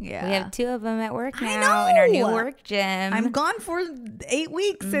cool. Yeah. We have 2 of them at work now in our new work gym. I'm gone for 8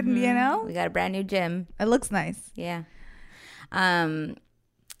 weeks and we got a brand new gym. It looks nice. Yeah.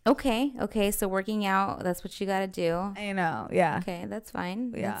 Okay. So working out, that's what you got to do. I know. Yeah. Okay. That's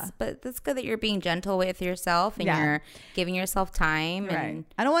fine. Yeah. But that's good that you're being gentle with yourself and you're giving yourself time. Right. And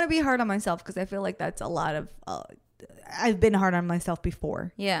I don't want to be hard on myself because I feel like that's a lot of, I've been hard on myself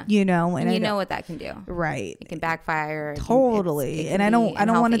before. Yeah. And you know what that can do. Right. It can backfire. Totally. And I don't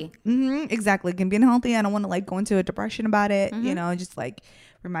want to, exactly. It can be unhealthy. I don't want to like go into a depression about it, just like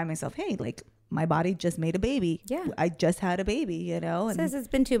remind myself, hey, like, my body just made a baby. Yeah. I just had a baby, And it says it's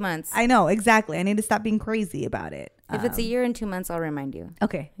been 2 months. I know, exactly. I need to stop being crazy about it. If it's a year and 2 months, I'll remind you.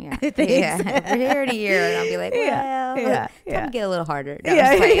 Okay. Yeah. If we're here in a year, and I'll be like, time to get a little harder. No, No.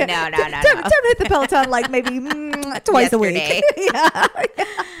 Time to hit the Peloton like maybe twice a week.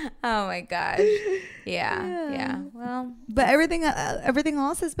 Oh my gosh. Yeah. Well, but everything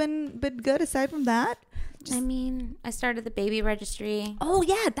else has been good aside from that. I started the baby registry. Oh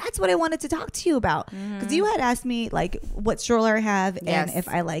yeah, that's what I wanted to talk to you about because you had asked me like what stroller I have and if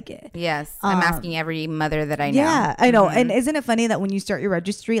I like it. Yes, I'm asking every mother that I know. Yeah, I know. And isn't it funny that when you start your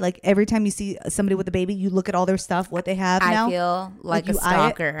registry, like every time you see somebody with a baby, you look at all their stuff, what they have now? I feel like a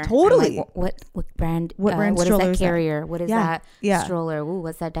stalker. Totally. Like, what brand? What brand what stroller is that carrier? What is that stroller? Ooh,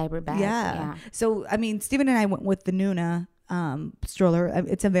 what's that diaper bag? Yeah. So Steven and I went with the Nuna stroller.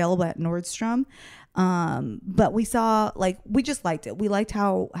 It's available at Nordstrom. But we saw we just liked it. We liked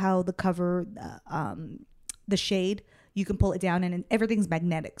how the cover, the shade, you can pull it down and everything's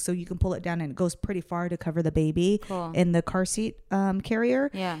magnetic. So you can pull it down and it goes pretty far to cover the baby in the car seat,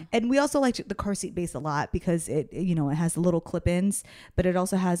 carrier. Yeah. And we also liked the car seat base a lot because it has the little clip-ins, but it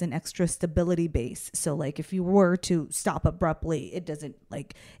also has an extra stability base. So like if you were to stop abruptly, it doesn't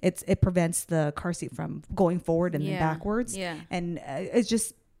it prevents the car seat from going forward and then backwards. Yeah. And it's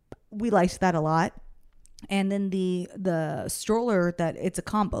just, we liked that a lot. And then the stroller, that it's a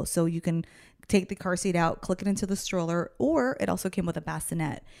combo, so you can take the car seat out, click it into the stroller, or it also came with a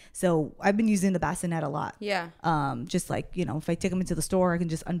bassinet. So I've been using the bassinet a lot. Yeah. Just like, if I take him into the store, I can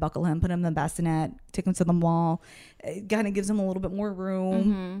just unbuckle him, put him in the bassinet, take him to the mall. It kind of gives him a little bit more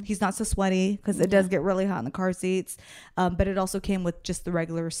room. He's not so sweaty because it does get really hot in the car seats. But it also came with just the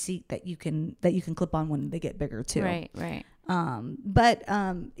regular seat that you can clip on when they get bigger too. Right. But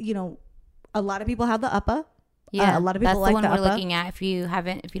a lot of people have the UPPA. Yeah, a lot of people that's like the one the we're UPPA. looking at. If you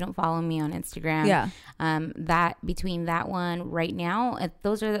don't follow me on Instagram, that between that one right now,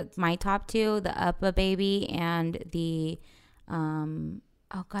 those are my top 2: the UPPA baby and the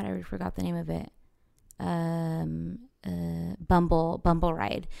oh god, I already forgot the name of it. Bumble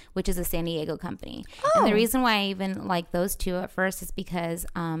Ride, which is a San Diego company. And the reason why I even like those 2 at first is because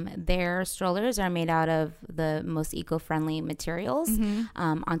their strollers are made out of the most eco-friendly materials.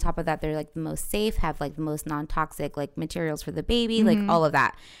 On top of that, they're like the most safe, have like the most non-toxic like materials for the baby, like all of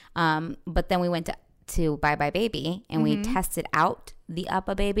that. But then we went to Bye Bye Baby and we tested out the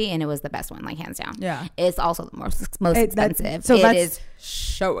Uppa Baby, and it was the best one, like hands down. Yeah. It's also the most expensive. So it is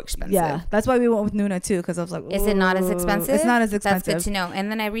so expensive. Yeah, that's why we went with Nuna too, because I was like, is it not as expensive? It's not as expensive. That's good to know.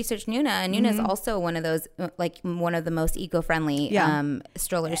 And then I researched Nuna, and Nuna is also one of those, like one of the most eco-friendly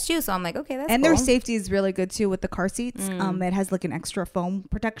strollers too. So I'm like, okay, that's and cool. their safety is really good too with the car seats. It has like an extra foam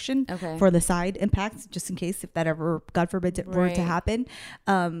protection for the side impacts, just in case if that ever, God forbid, were to happen.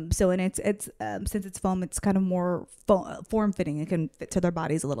 So and it's since it's foam, it's kind of more form fitting. It can fit to their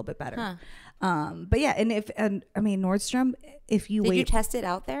bodies a little bit better. But yeah, and I mean Nordstrom, if you Did you test it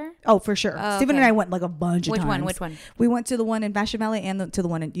out there? Oh, for sure. Oh, Steven and I went like a bunch of times. Which one? We went to the one in Fashion Valley and to the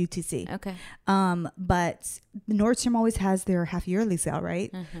one at UTC. Okay. But Nordstrom always has their half yearly sale,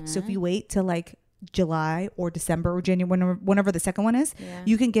 right? So if you wait till like July or December or January, whenever the second one is,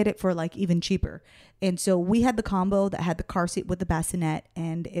 you can get it for like even cheaper. And so we had the combo that had the car seat with the bassinet,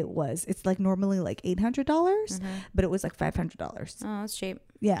 and it's like normally like $800, but it was like $500. Oh, that's cheap.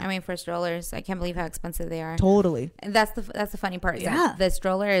 Yeah. I mean, for strollers, I can't believe how expensive they are. Totally. And that's the funny part. Yeah. The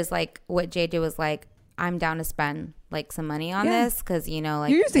stroller is like what JJ was like, I'm down to spend like some money on this because, you know, like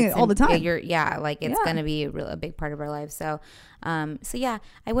you're using it all the time. It's going to be a big part of our life. So yeah,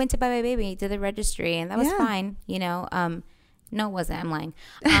 I went to buy my baby to the registry, and that was fine. You know, no, it wasn't. I'm lying.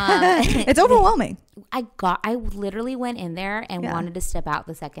 It's overwhelming. I literally went in there and wanted to step out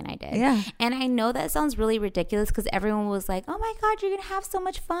the second I did. Yeah. And I know that sounds really ridiculous because everyone was like, oh my God, you're going to have so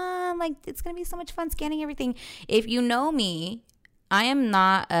much fun. Like, it's going to be so much fun scanning everything. If you know me, I am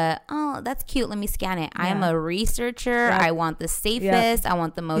not that's cute, let me scan it. I am a researcher. I want the safest. I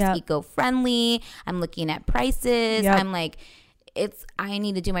want the most eco-friendly. I'm looking at prices. I'm like, I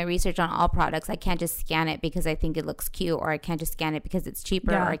need to do my research on all products. I can't just scan it because I think it looks cute, or I can't just scan it because it's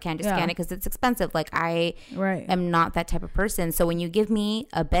cheaper, or I can't just scan it because it's expensive. Like I am not that type of person. So when you give me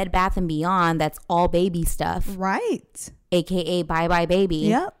a Bed Bath & Beyond that's all baby stuff, right? AKA Bye Bye Baby.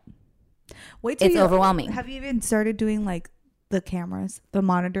 Yep. Wait till it's overwhelming. Have you even started doing like the cameras, the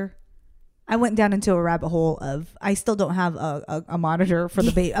monitor? I went down into a rabbit hole of, I still don't have a monitor for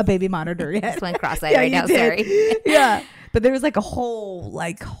a baby monitor yet. Just went cross-eyed right now. Sorry. Yeah. But there was like a whole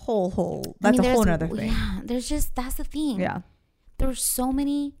that's a whole nother thing. Yeah. That's the thing. Yeah. There's so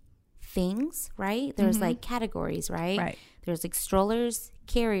many things, right? There's like categories, right? Right. There's like strollers,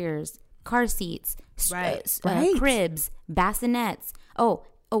 carriers, car seats, right. cribs, bassinets. Oh,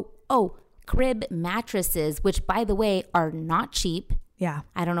 crib mattresses, which by the way are not cheap. Yeah.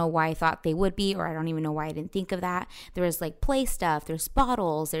 I don't know why I thought they would be, or I don't even know why I didn't think of that. There's like play stuff, there's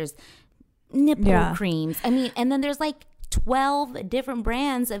bottles, there's nipple creams. I mean, and then there's like 12 different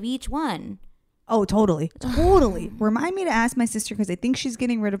brands of each one. Oh, totally. Remind me to ask my sister, because I think she's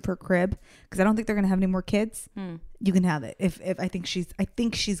getting rid of her crib, because I don't think they're going to have any more kids. You can have it if I think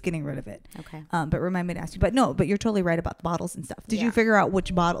she's getting rid of it. Okay. But remind me to ask you. But you're totally right about the bottles and stuff. Did you figure out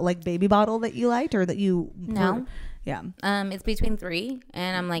which bottle, like baby bottle, that you liked, or that you? No. Yeah. It's between 3,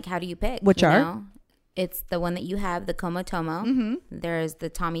 and I'm like, how do you pick? Which are? It's the one that you have, the Komotomo. There's the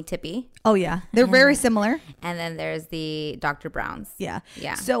Tommy Tippy. Oh yeah, they're very similar. And then there's the Dr. Brown's. Yeah.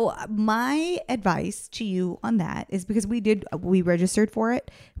 Yeah. So my advice to you on that is, because we registered for it.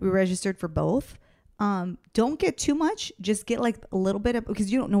 We registered for both. Don't get too much. Just get like a little bit of,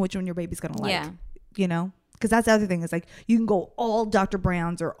 because you don't know which one your baby's gonna like. Yeah. You know. Because that's the other thing, is like you can go all Dr.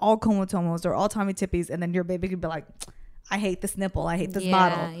 Brown's or all Komotomos or all Tommy Tippies, and then your baby could be like, I hate this nipple, I hate this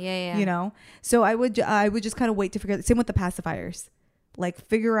bottle. Yeah. You know? So I would just kind of wait to figure out. Same with the pacifiers. Like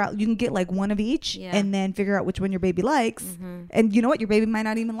figure out, you can get like one of each, and then figure out which one your baby likes. And you know what? Your baby might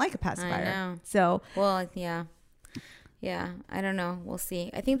not even like a pacifier. I know. So. Well, yeah. Yeah. I don't know. We'll see.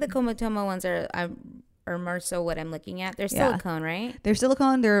 I think the Komotomo ones are more so what I'm looking at. They're silicone, right? They're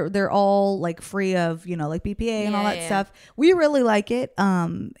silicone. They're all like free of, like BPA and all that stuff. We really like it.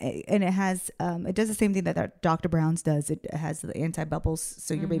 And it has it does the same thing that Dr. Brown's does. It has the anti-bubbles,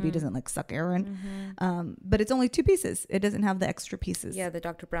 so your baby doesn't like suck air in. But it's only 2 pieces. It doesn't have the extra pieces. Yeah, the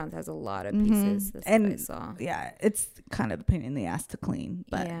Dr. Brown's has a lot of pieces. That's what I saw. Yeah, it's kind of a pain in the ass to clean.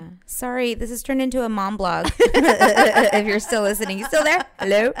 But yeah. Sorry, this has turned into a mom blog. If you're still listening, you still there?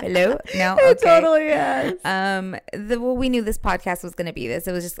 Hello? No? Okay. It totally is. We knew this podcast was going to be this.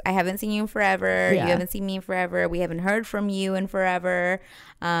 It was just, I haven't seen you in forever. You haven't seen me in forever. We haven't heard from you in forever.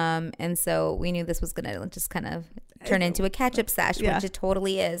 And so we knew this was going to just kind of turn into a catch-up sesh, which it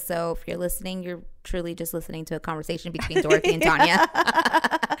totally is. So if you're listening, you're truly just listening to a conversation between Dorothy and Tanya.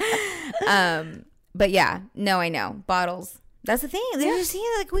 But yeah, no, I know. Bottles. That's the thing. There's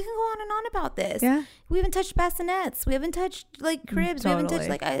like we can go on and on about this. Yeah. We haven't touched bassinets. We haven't touched like cribs. Totally. We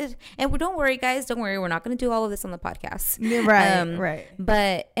haven't touched and don't worry, guys. Don't worry. We're not going to do all of this on the podcast. Right. Right.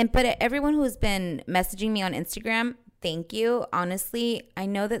 But everyone who has been messaging me on Instagram, thank you. Honestly, I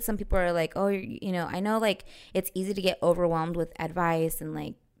know that some people are like, oh, you know, I know like it's easy to get overwhelmed with advice and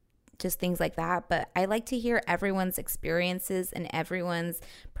like just things like that. But I like to hear everyone's experiences and everyone's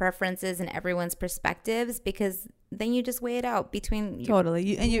preferences and everyone's perspectives, because then you just weigh it out between totally.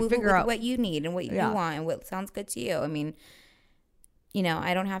 You figure out what you need and what you want and what sounds good to you. I mean, you know,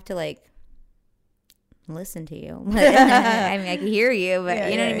 I don't have to like listen to you. I mean, I can hear you,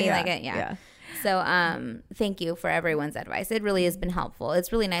 but you know what I mean? Like, So, thank you for everyone's advice. It really has been helpful.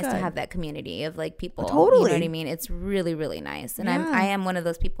 It's really nice to have that community of like people. Totally. You know what I mean? It's really, really nice. And I am one of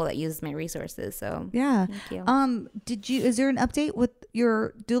those people that uses my resources. So thank you. Is there an update with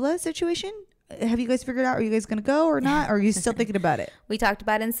your doula situation? Have you guys figured out, are you guys going to go or not? Or are you still thinking about it? We talked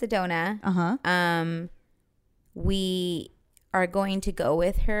about it in Sedona. We are going to go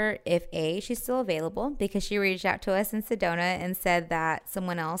with her if she's still available, because she reached out to us in Sedona and said that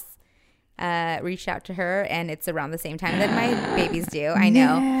someone else reached out to her, and it's around the same time that my babies do. I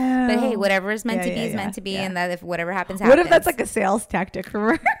know. But hey, whatever is meant to be is meant to be, and that if whatever happens. What if that's like a sales tactic from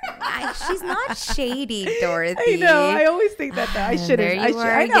her? She's not shady, Dorothy. I know. I always think that though. I shouldn't. There you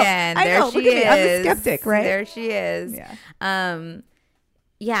are I know. again. I know. There Look she at me. is. I'm a skeptic, right? There she is. Yeah.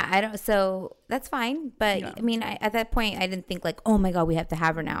 I don't. So that's fine. But I mean, at that point, I didn't think like, oh my god, we have to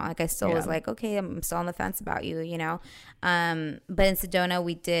have her now. Like I still was like, okay, I'm still on the fence about you, you know. But in Sedona,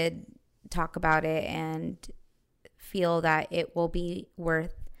 we did talk about it and feel that it will be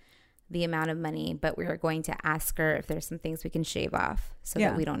worth the amount of money, but we are going to ask her if there's some things we can shave off so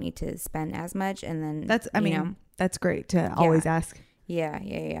that we don't need to spend as much. And then that's great to always ask. Yeah.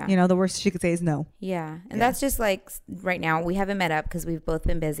 You know, the worst she could say is no. Yeah. And that's just like right now we haven't met up because we've both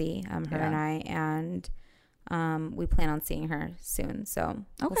been busy, her and I, and we plan on seeing her soon. So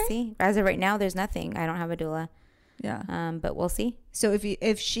we'll see. As of right now, there's nothing. I don't have a doula. Yeah. But we'll see. So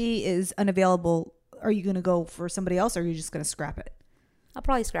if she is unavailable, are you going to go for somebody else, or are you just going to scrap it? I'll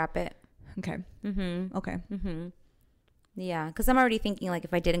probably scrap it. Okay. Okay. Yeah, because I'm already thinking like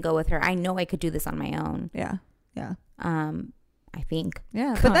if I didn't go with her, I know I could do this on my own. Yeah. I think.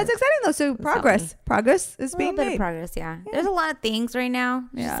 Yeah, but that's exciting though. So progress is being made. Progress. Yeah. There's a lot of things right now.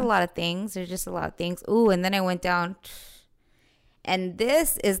 Just a lot of things. There's just a lot of things. Ooh, and then I went down. And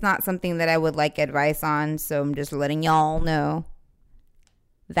this is not something that I would like advice on, so I'm just letting y'all know.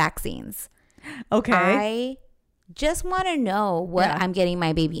 Vaccines. Okay. I just want to know what I'm getting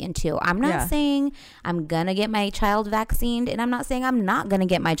my baby into. I'm not saying I'm going to get my child vaccinated, and I'm not saying I'm not going to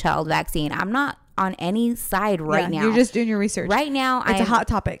get my child vaccinated. I'm not on any side now. You're just doing your research. Right now, it's a hot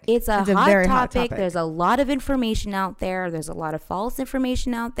topic. It's a very hot topic. There's a lot of information out there. There's a lot of false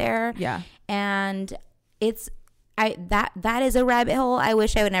information out there. Yeah. And it's that is a rabbit hole I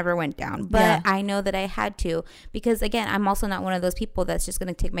wish I would never went down, but I know that I had to, because again, I'm also not one of those people that's just going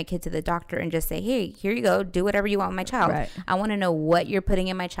to take my kid to the doctor and just say, hey, here you go, do whatever you want with my child. Right. I want to know what you're putting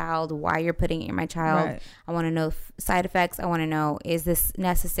in my child, why you're putting it in my child. Right. I want to know side effects. I want to know, is this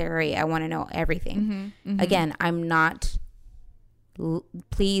necessary? I want to know everything. Again, I'm not,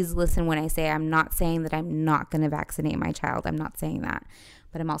 please listen when I say, I'm not saying that I'm not going to vaccinate my child. I'm not saying that.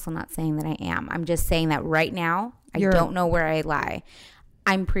 But I'm also not saying that I am. I'm just saying that right now, I don't know where I lie.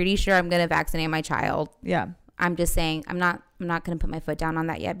 I'm pretty sure I'm going to vaccinate my child. Yeah. I'm just saying I'm not going to put my foot down on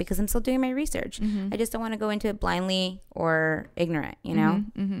that yet because I'm still doing my research. I just don't want to go into it blindly or ignorant, you know?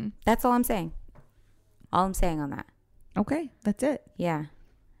 That's all I'm saying. All I'm saying on that. Okay. That's it. Yeah.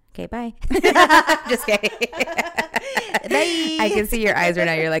 Okay, bye. Just kidding. Bye. I can see your eyes right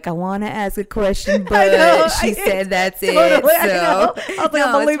now. You're like, I want to ask a question, but she said that's it. So no,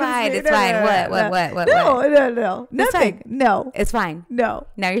 it's fine. It's fine. What? No. Nothing. No. It's fine. No.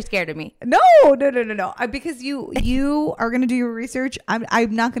 Now you're scared of me. No. Because you are going to do your research. I'm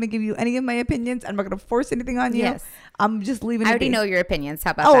not going to give you any of my opinions. I'm not going to force anything on you. Yes. I'm just leaving. I already know your opinions.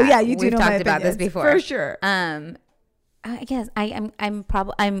 How about that? Oh yeah, you do know my opinions. We've talked about this before. For sure. I guess I'm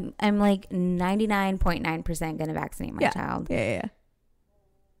like 99.9% gonna vaccinate my child. Yeah.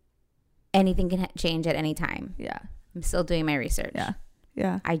 Anything can change at any time. Yeah. I'm still doing my research.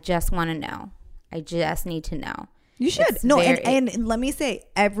 Yeah. I just want to know. I just need to know. You should. And let me say,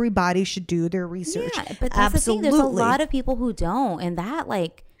 everybody should do their research. Yeah, but that's absolutely. The thing. There's a lot of people who don't, and that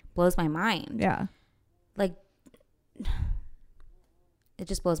like blows my mind. Yeah. Like, it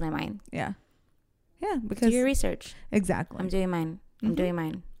just blows my mind. Yeah. Yeah, because do your research. Exactly. I'm doing mine. I'm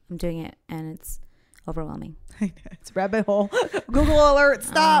doing it, and it's overwhelming. I know. It's rabbit hole. Google alert.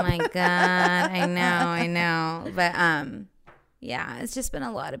 Stop. Oh my god. I know. But yeah, it's just been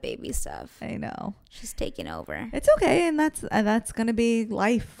a lot of baby stuff. I know. She's taking over. It's okay, and that's gonna be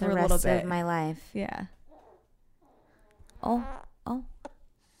life for a little bit. The rest of my life. Yeah. Oh.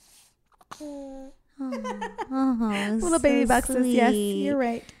 Little baby boxes. Yes, you're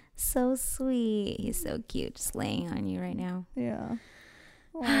right. So sweet. He's so cute, just laying on you right now. Yeah.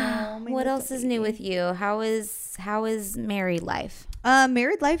 What else is new with you? How is married life?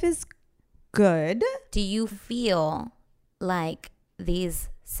 Married life is good. Do you feel like these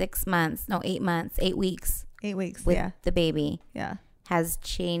 8 weeks 8 weeks with the baby has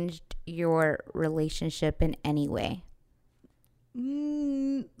changed your relationship in any way?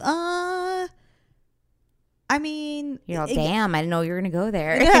 I mean, you're all, damn, I didn't know you were gonna go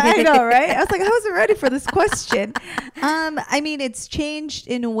there. Yeah, I know, right? I was like, I wasn't ready for this question. I mean, it's changed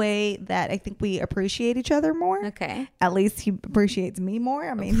in a way that I think we appreciate each other more. Okay. At least he appreciates me more.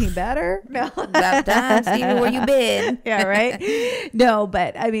 I mean, he better. No. Steven, where you been? Yeah, right. No,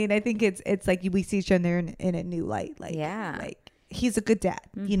 but I mean, I think it's like we see each other in a new light. Like, like he's a good dad,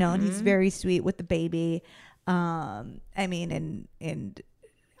 you know, and he's very sweet with the baby. I mean, and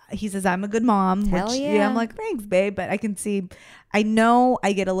he says I'm a good mom. Hell which, yeah. I'm like, thanks, babe. But I know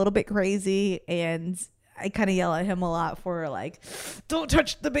I get a little bit crazy, and I kind of yell at him a lot for like, don't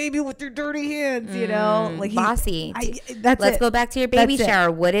touch the baby with your dirty hands, you know, like bossy. Let's go back to your baby shower.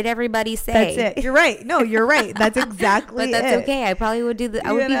 What did everybody say? That's it. You're right. No, you're right. That's exactly. But that's okay. I probably would do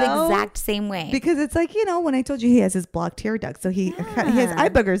I would be the exact same way. Because it's like, you know, when I told you he has his blocked tear duct, so he has eye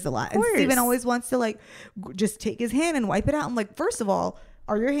boogers a lot, and Steven always wants to like just take his hand and wipe it out. I'm like, first of all,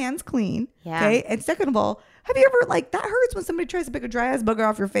 are your hands clean? Yeah. Okay. And second of all, have you ever, like, that hurts when somebody tries to pick a dry ass booger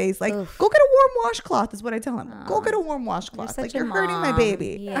off your face? Like, go get a warm washcloth is what I tell him. Go get a warm washcloth. You're like, you're hurting my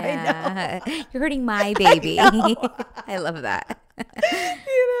baby. Yeah. I know. You're hurting my baby. I love that.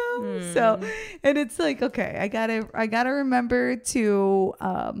 You know? So, and it's like, okay, I gotta remember to,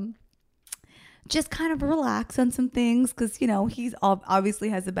 just kind of relax on some things, because you know he's obviously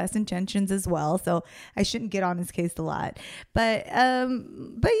has the best intentions as well, so I shouldn't get on his case a lot. But you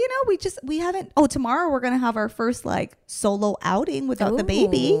know, we haven't. Oh, tomorrow we're gonna have our first like solo outing without the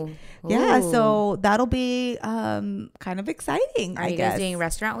baby. Yeah, so that'll be kind of exciting. Are you guys doing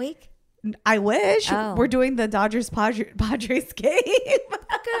restaurant week? I wish. We're doing the Dodgers Padres game.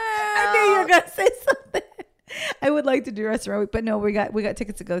 I knew you were gonna say something. I would like to do restaurant week, but no, we got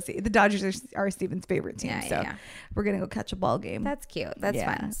tickets to go see. The Dodgers are Steven's favorite team, we're gonna go catch a ball game. That's cute. That's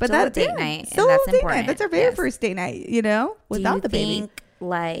fun. But that's date night. Still and that's date important. night. That's our very first date night. You know, without the baby. Do you think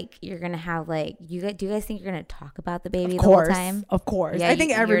like you're gonna have like do you guys think you're gonna talk about the baby the whole time? Of course. Yeah, I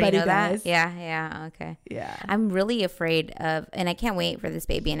think everybody know does. That? Yeah. Okay. Yeah. I'm really afraid of, and I can't wait for this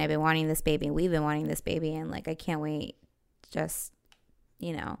baby. And I've been wanting this baby. And we've been wanting this baby, and like I can't wait, just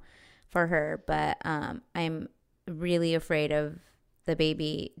for her. But I'm really afraid of the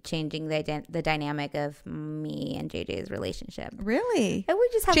baby changing the dynamic of me and JJ's relationship. Really? And we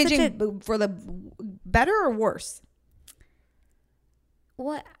just have changing for the better or worse?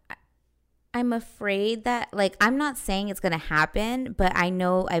 What? I'm afraid that, like, I'm not saying it's going to happen, but I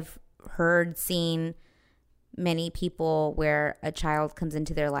know I've seen many people where a child comes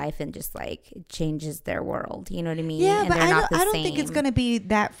into their life and just like changes their world. You know what I mean? Yeah, and but I don't think it's going to be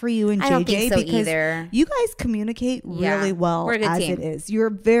that for you and JJ. I don't think so because either. You guys communicate really well as team. It is. You're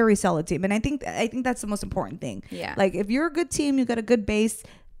a very solid team, and I think that's the most important thing. Yeah, like if you're a good team, you got a good base.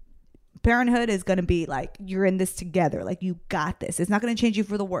 Parenthood is going to be like, you're in this together. Like, you got this. It's not going to change you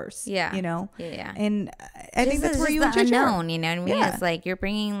for the worse. Yeah. You know? Yeah. And I think that's where you and the unknown, you know what I mean? Yeah. It's like you're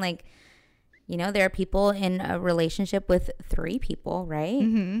bringing, like, there are people in a relationship with 3 people, right?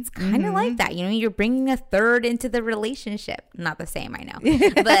 Mm-hmm. It's kind of like that. You're bringing a third into the relationship. Not the same, I know.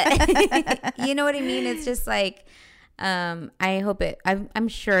 But you know what I mean? It's just like, I hope I'm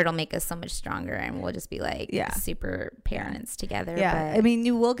sure it'll make us so much stronger, and we'll just be like super parents together. Yeah. But I mean,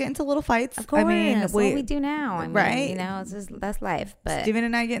 you will get into little fights. Of course. I mean, that's what we do now. I mean, right. It's just, that's life. But Steven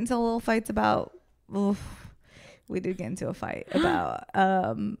and I get into little fights about, we did get into a fight about,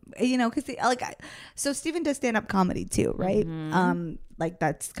 because so Steven does stand up comedy too, right? Mm-hmm. Like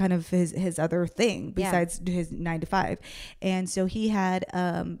that's kind of his other thing besides his 9 to 5. And so he had,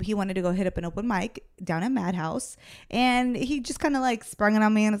 he wanted to go hit up an open mic down at Madhouse, and he just kind of like sprung it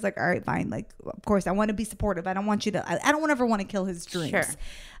on me, and it's like, all right, fine. Like, of course I want to be supportive. I don't want you to, I don't ever want to kill his dreams. Sure.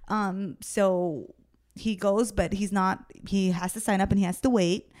 So he goes, but he has to sign up and he has to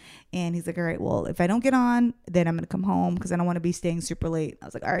wait. And he's like, all right, well, if I don't get on, then I'm going to come home because I don't want to be staying super late. I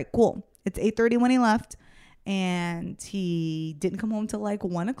was like, all right, cool. It's 8:30 when he left. And he didn't come home till like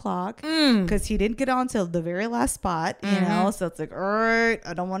 1 o'clock because he didn't get on till the very last spot, you know? So it's like, all right,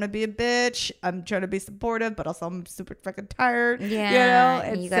 I don't want to be a bitch. I'm trying to be supportive, but also I'm super fucking tired. Yeah. You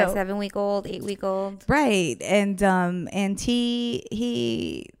know? And you got a 7-week-old, 8-week-old. Right. And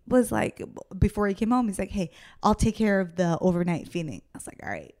he was like, before he came home, he's like, hey, I'll take care of the overnight feeding. I was like, all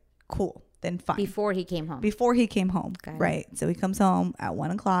right, cool. then fine. Before he came home. Got right. So he comes home at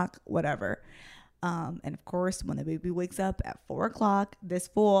 1 o'clock, whatever. And of course, when the baby wakes up at 4 o'clock, this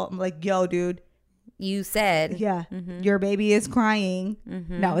fool, I'm like, yo, dude. You said. Yeah. Your baby is crying.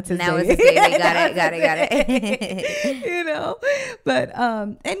 Now it's his baby. It's his baby. Got it. You know? But,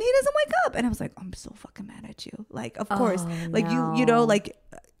 and he doesn't wake up. And I was like, I'm so fucking mad at you. Like, of course. Like, you know, like,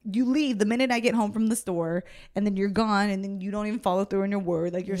 you leave the minute I get home from the store, and then you're gone, and then you don't even follow through on your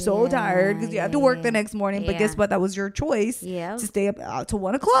word. Like, you're so tired because you have to work the next morning. But guess what? That was your choice to stay up out till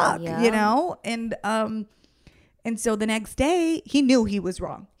 1 o'clock, you know? And so the next day, he knew he was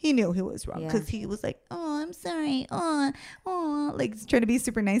wrong. Because he was like, oh, I'm sorry. Oh, like trying to be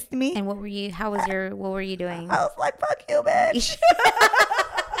super nice to me. And what were you doing? I was like, fuck you, bitch.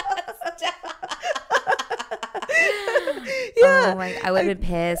 Yeah. Oh my, I would have been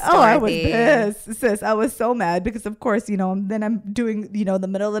pissed. Oh, I was pissed, sis. I was so mad because, of course, you know, then I'm doing, you know, the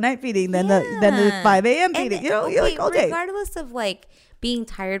middle of the night feeding, then the 5 a.m. feeding. You know, you're like, okay. Regardless of like being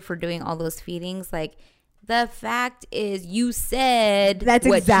tired for doing all those feedings, like, the fact is, you said that's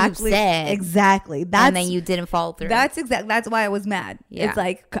what exactly you said. Exactly. And then you didn't follow through. That's why I was mad. Yeah. It's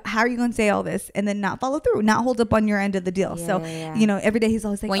like, how are you going to say all this and then not follow through, not hold up on your end of the deal? You know, every day he's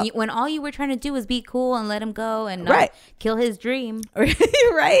always like, when all you were trying to do was be cool and let him go and not kill his dream.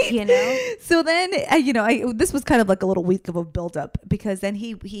 Right. You know? So then, you know, this was kind of like a little week of a buildup, because then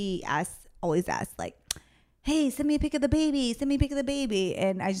he always asked like, hey, send me a pic of the baby.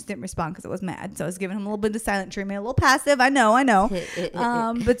 And I just didn't respond because I was mad. So I was giving him a little bit of silent treatment, a little passive. I know.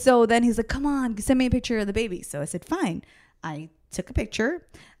 But so then he's like, come on, send me a picture of the baby. So I said, fine. I took a picture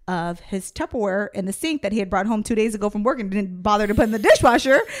of his Tupperware in the sink that he had brought home 2 days ago from work and didn't bother to put in the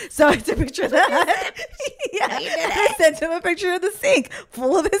dishwasher. So I took a picture of that. I sent him a picture of the sink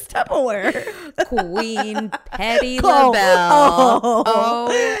full of his Tupperware. Queen Petty LaBelle.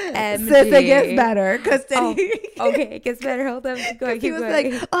 OMG. Sis, it gets better. Okay, it gets better. Hold on. He was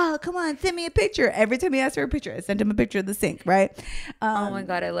like, oh, come on, send me a picture. Every time he asked for a picture, I sent him a picture of the sink, right? Oh my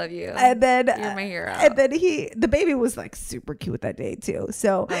God, I love you. And then you're my hero. And then the baby was like super cute that day too.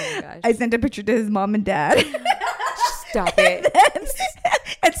 So I sent a picture to his mom and dad. Stop it.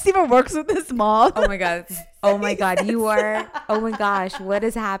 And Steven works with this mom. Oh my God, you are. Oh my gosh, what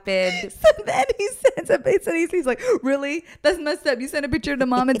has happened? So then he sends a picture. He's like, really? That's messed up. You sent a picture to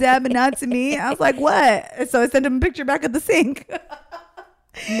mom and dad, but not to me. I was like, what? So I sent him a picture back of the sink.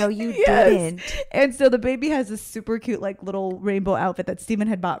 No, you didn't. And so the baby has this super cute, like, little rainbow outfit that Steven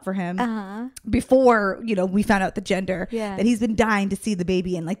had bought for him before, you know, we found out the gender. Yeah. That he's been dying to see the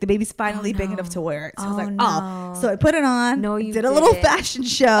baby, and like the baby's finally big enough to wear it. So I was like, oh. So I put it on. No, you did a little fashion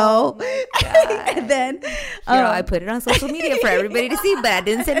show. Oh my God. And then I put it on social media for everybody to see, but I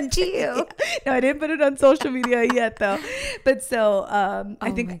didn't send it to you. No, I didn't put it on social media yet, though. But so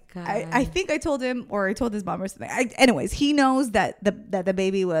I think I told him, or I told his mom or something. Anyways, he knows that the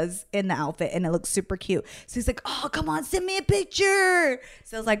baby was in the outfit and it looks super cute. So he's like, oh, come on, send me a picture.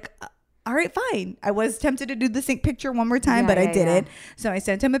 So I was like, all right, fine. I was tempted to do the sync picture one more time, but I didn't. So I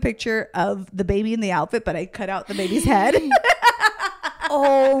sent him a picture of the baby in the outfit, but I cut out the baby's head.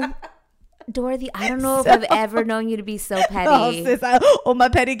 Oh, Dorothy, I don't know if I've ever known you to be so petty. Oh, sis, my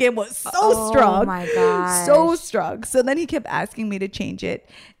petty game was so strong. Oh my gosh. So strong. So then he kept asking me to change it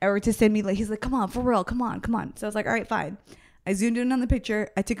or to send me, like, he's like, come on, for real, come on. So I was like, all right, fine. I zoomed in on the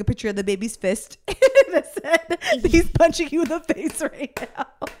picture. I took a picture of the baby's fist. And said, he's punching you in the face right now.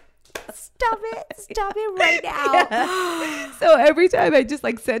 Stop it right now. Yeah. So every time I just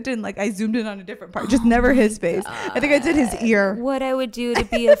like sent in, like I zoomed in on a different part, just never his face. I think I did his ear. What I would do to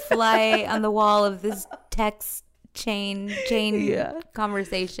be a fly on the wall of this text chain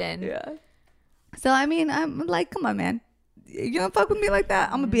conversation. Yeah. So I mean, I'm like, come on, man. You don't fuck with me like that,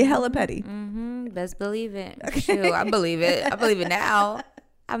 I'm gonna be hella petty. Best believe it. Shoot, I believe it. I believe it now.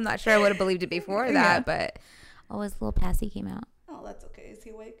 I'm not sure I would have believed it before that, but his little passy came out. Oh, that's okay. Is he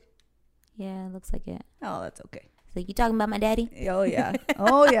awake? Yeah, it looks like it. Oh, that's okay. So you talking about my daddy? Oh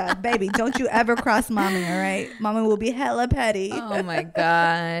yeah, baby. Don't you ever cross mommy, all right? Mommy will be hella petty. Oh my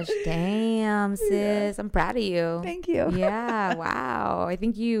gosh, damn, sis, I'm proud of you. Thank you. Yeah, wow. I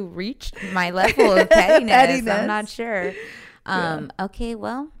think you reached my level of pettiness. I'm not sure. Okay,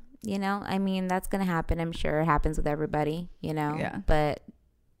 well, you know, I mean, that's gonna happen. I'm sure it happens with everybody, you know. Yeah. But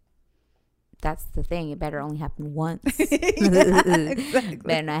that's the thing. It better only happen once. Exactly.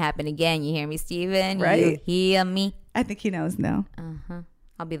 Better not happen again. You hear me, Steven? Right. You hear me? I think he knows now.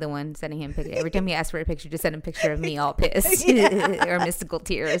 I'll be the one sending him picture. Every time he asks for a picture, just send him a picture of me all pissed. Or mystical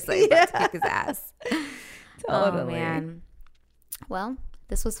tears like about to kick his ass. Totally. Oh, man. Well,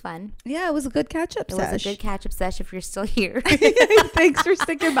 This was fun. Yeah, it was a good catch-up It sesh. was a good catch-up session if you're still here. Thanks for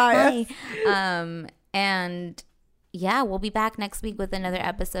sticking by us. Hi. And yeah, we'll be back next week with another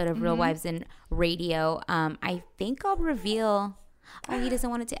episode of Real Wives in Radio. I think I'll reveal. Oh, he doesn't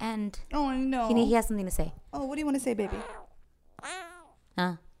want it to end. Oh, I know. He has something to say. Oh, what do you want to say, baby?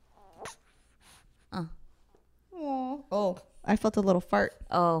 Oh, I felt a little fart.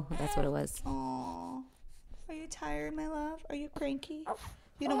 Oh, that's what it was. Oh, are you tired, my love? Are you cranky?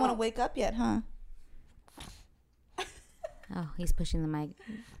 You don't want to wake up yet, huh? Oh, he's pushing the mic.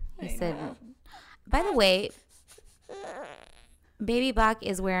 He said, by the way, Baby Bach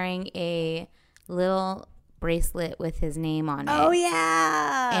is wearing a little bracelet with his name on it. Oh,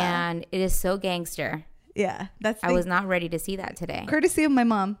 yeah. And it is so gangster. Yeah, I was not ready to see that today. Courtesy of my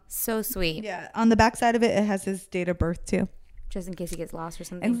mom. So sweet. Yeah, on the back side of it, it has his date of birth, too. Just in case he gets lost or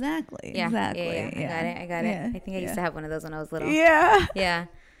something. Exactly. Yeah, exactly. Yeah. I got it. I think I used to have one of those when I was little. Yeah. Yeah.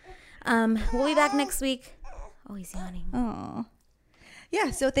 We'll be back next week. Oh, he's yawning. Oh.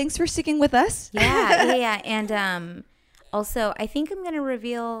 Yeah, so thanks for sticking with us. Yeah. And also, I think I'm going to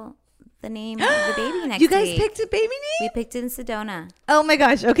reveal the name of the baby next week. You guys picked a baby name? We picked it in Sedona. Oh my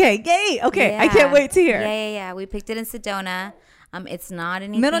gosh. Okay. Yay. Okay. Yeah. I can't wait to hear. Yeah. We picked it in Sedona. It's not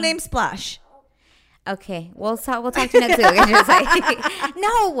anything. Middle name Splash. Okay. We'll talk to you next week. Just like,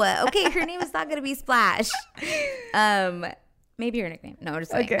 no. Okay. Her name is not going to be Splash. Maybe your nickname. No,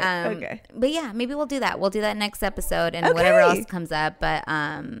 just kidding. Okay. But yeah, maybe we'll do that. We'll do that next episode and whatever else comes up. But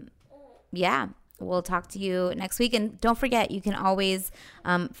yeah. We'll talk to you next week. And don't forget, you can always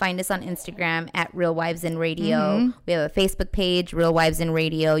find us on Instagram at Real Wives in Radio. We have a Facebook page, Real Wives in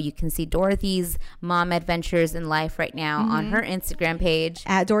Radio. You can see Dorothy's mom adventures in life right now on her Instagram page.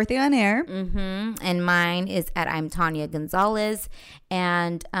 At Dorothy on Air. And mine is at I'm Tanya Gonzalez.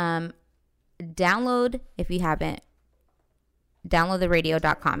 And download, if you haven't, download the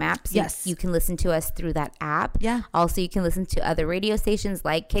radio.com app. So yes. You can listen to us through that app. Yeah. Also, you can listen to other radio stations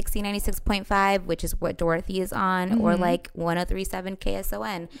like Kixie 96.5, which is what Dorothy is on, or like 103.7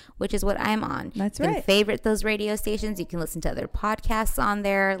 KSON, which is what I'm on. That's you can right. favorite those radio stations. You can listen to other podcasts on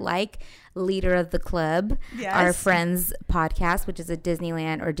there, like Leader of the Club, Yes. our friends podcast, which is a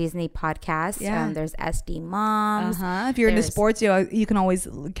Disneyland or Disney podcast. Yeah. There's SD Moms. If you're into sports, you can always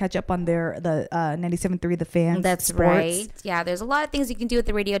catch up on the 97.3 The Fan. That's sports. right. Yeah, there's a lot of things you can do with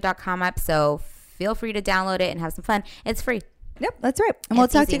the radio.com app, so feel free to download it and have some fun. It's free. Yep, that's right. And we'll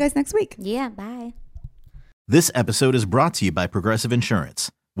It's talk to easy. you guys next week. Yeah, bye. This episode is brought to you by Progressive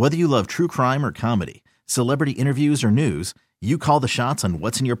Insurance. Whether you love true crime or comedy, celebrity interviews or news, you call the shots on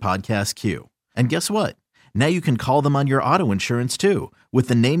what's in your podcast queue. And guess what? Now you can call them on your auto insurance too with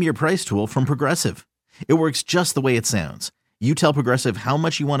the Name Your Price tool from Progressive. It works just the way it sounds. You tell Progressive how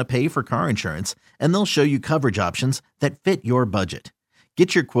much you want to pay for car insurance, and they'll show you coverage options that fit your budget.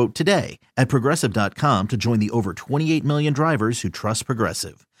 Get your quote today at Progressive.com to join the over 28 million drivers who trust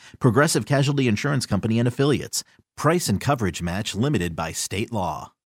Progressive. Progressive Casualty Insurance Company and Affiliates. Price and coverage match limited by state law.